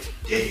sudden, like,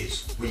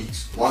 days,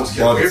 weeks, months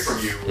get away from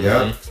you,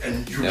 Yeah.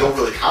 and you don't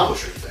really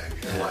accomplish anything.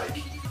 And,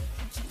 like,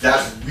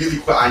 that's really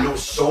quick. I know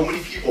so many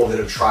people that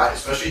have tried,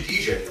 especially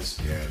DJs,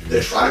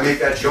 that try to make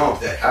that jump,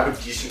 that have a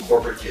decent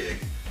corporate gig,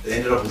 they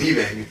ended up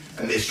leaving,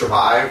 and they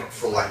survive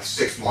for like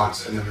 6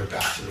 months, and then they're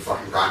back to the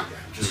fucking grind again,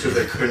 just because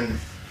they couldn't.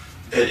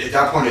 At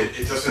that point,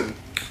 it doesn't.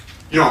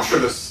 You know, I'm sure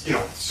there's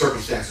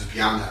circumstances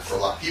beyond that for a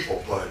lot of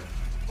people, but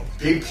a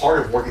big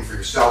part of working for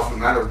yourself, no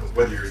matter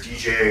whether you're a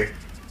DJ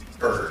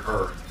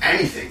or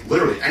anything,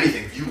 literally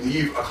anything, if you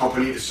leave a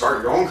company to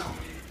start your own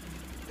company,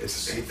 it's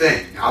the same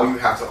thing. Now you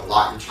have to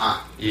allot your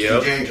time.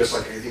 Yep. DJing, just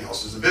like anything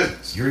else, is a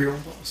business. You're your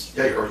own boss.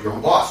 Yeah, you're your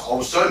own boss. All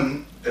of a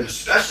sudden, and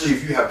especially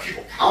if you have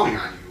people counting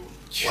on you,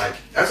 like,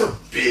 that's a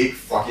big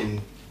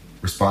fucking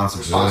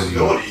responsibility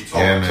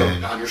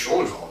on your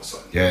shoulders all of a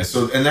sudden. Yeah,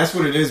 so, and that's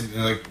what it is.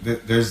 Like,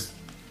 there's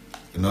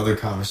another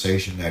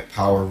conversation, that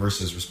power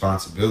versus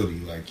responsibility.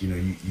 Like,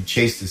 you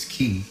chase this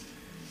key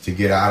to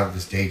get out of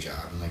this day job,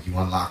 and like, you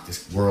unlock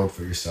this world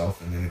for yourself,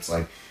 and then it's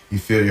like, you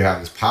feel you have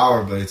this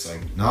power, but it's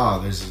like, no,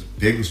 there's this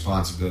big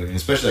responsibility. And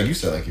especially like you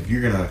said, like, if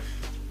you're gonna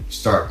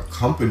start a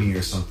company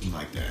or something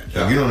like that,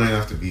 like, you don't even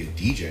have to be a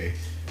DJ.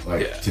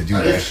 Like, to do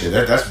that shit.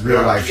 That's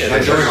real life shit.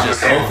 that's That's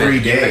just every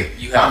something day.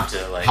 you have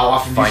to, like, How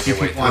often do you find see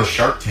your way people on through it.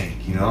 Shark Tank?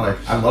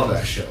 Like, I love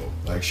that show.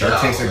 Like, Shark Yeah,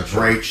 I Tank's love a that show.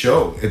 great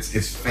show.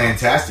 It's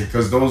fantastic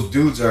because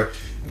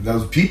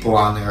those people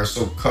on there are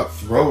so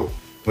cutthroat,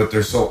 but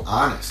they're so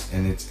honest,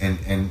 and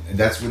and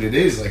that's what it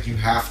is. Like, you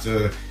have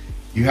to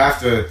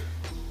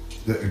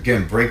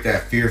again break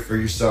that fear for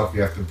yourself.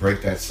 You have to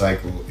break that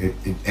cycle.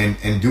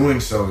 And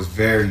doing so is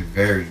very,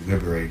 very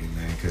liberating,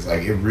 man. Because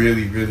like, it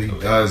really, really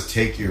does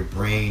take your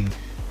brain,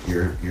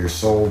 your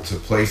soul to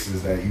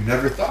places that you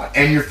never thought,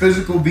 and your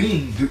physical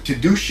being to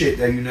do shit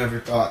that you never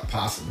thought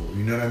possible.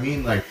 You know what I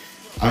mean? Like,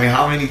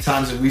 how many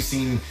times have we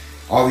seen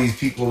all these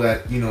people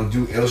that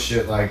do ill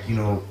shit, like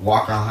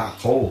walk on hot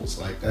coals?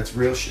 Like, that's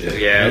real shit.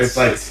 Yeah, it's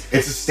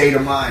a state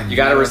of mind. You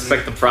gotta know what I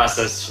respect the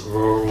process,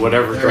 or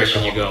whatever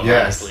direction you go.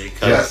 Yes. Honestly,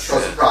 Yes.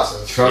 Trust the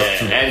process.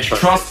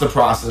 Trust the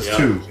process Yep.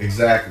 too.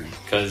 Exactly.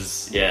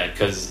 Because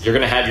you're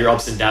gonna have your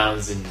ups and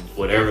downs in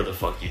whatever the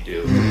fuck you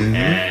do,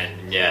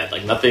 and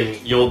like nothing,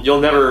 you'll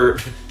never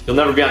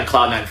be on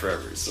cloud nine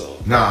forever. So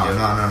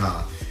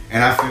No.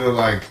 And I feel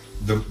like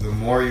the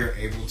more you're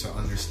able to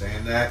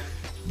understand that,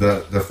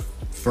 the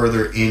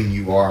further in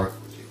you are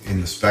in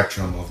the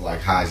spectrum of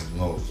like highs and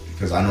lows.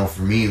 Because I know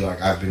for me,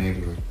 like, I've been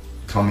able to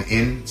come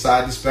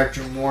inside the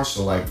spectrum more.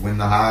 So like, when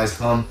the highs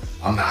come,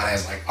 I'm not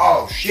as like,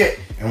 oh shit,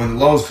 and when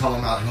the lows come,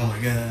 I'm not like, oh my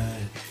god,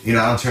 I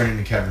don't turn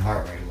into Kevin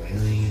Hart right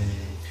away.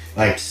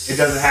 Like, it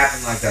doesn't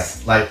happen like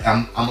that. Like,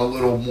 I'm a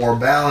little more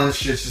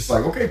balanced. Shit's just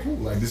like, okay, cool.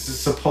 Like, this is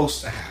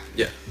supposed to happen.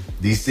 Yeah.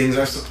 These things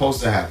are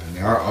supposed to happen.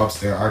 There are ups,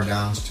 there are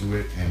downs to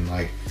it, and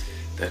like,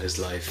 That is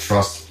life.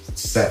 trust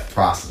set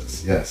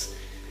process. Yes.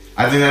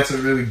 I think that's a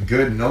really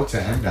good note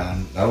to end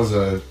on. That was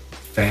a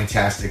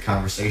fantastic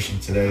conversation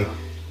today.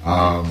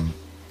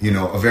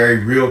 A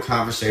very real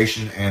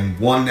conversation, and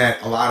one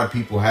that a lot of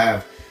people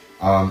have.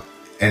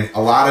 And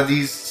a lot of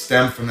these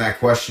stem from that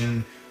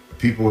question.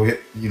 People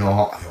hit,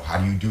 how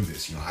do you do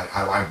this?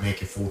 How do I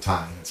make it full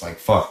time? And it's like,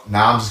 fuck.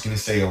 Now I'm just going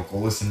to say, go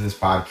listen to this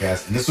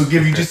podcast. And this will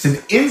give you just an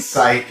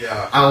insight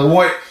on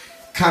what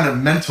kind of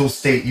mental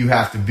state you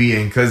have to be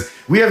in. Because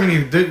we haven't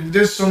even.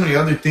 There's so many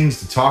other things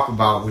to talk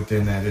about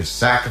within that. There's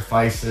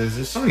sacrifices.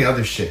 There's so many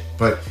other shit,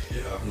 but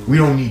we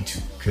don't need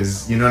to,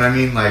 because you know what I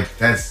mean. Like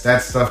that's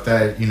stuff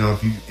that, you know,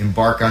 if you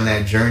embark on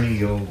that journey,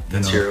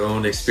 That's your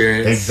own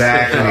experience.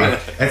 Exactly.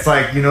 It's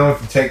like, you know,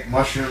 if you take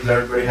mushrooms,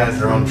 everybody has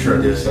their own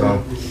trip. Yeah.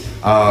 So,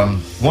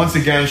 once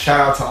again, shout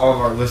out to all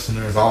of our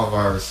listeners, all of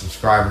our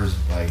subscribers.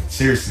 Like,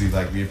 seriously,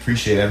 like, we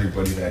appreciate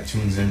everybody that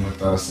tunes in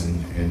with us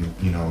and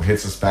you know,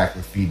 hits us back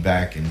with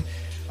feedback. And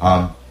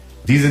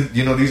this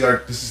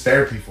is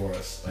therapy for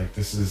us. Like,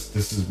 this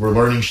is we're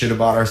learning shit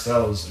about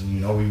ourselves, and you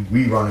know,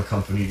 we run a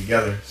company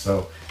together.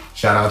 So,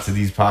 shout out to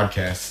these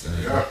podcasts.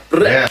 Yeah.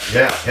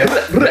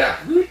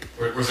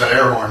 Was that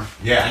air horn?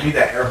 Yeah, I need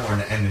that air horn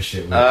to end the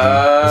shit with.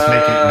 Let's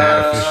make it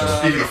mad official.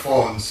 Speaking of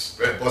phones,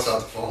 bust out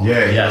the phone. Yeah, you know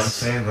what I'm Yes.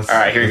 saying? All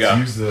right, here we let's go.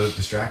 use the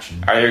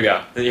distraction. All right, here we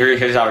go.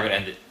 Here's how we're gonna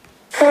end it.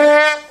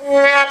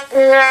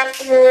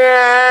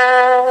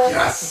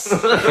 Yes.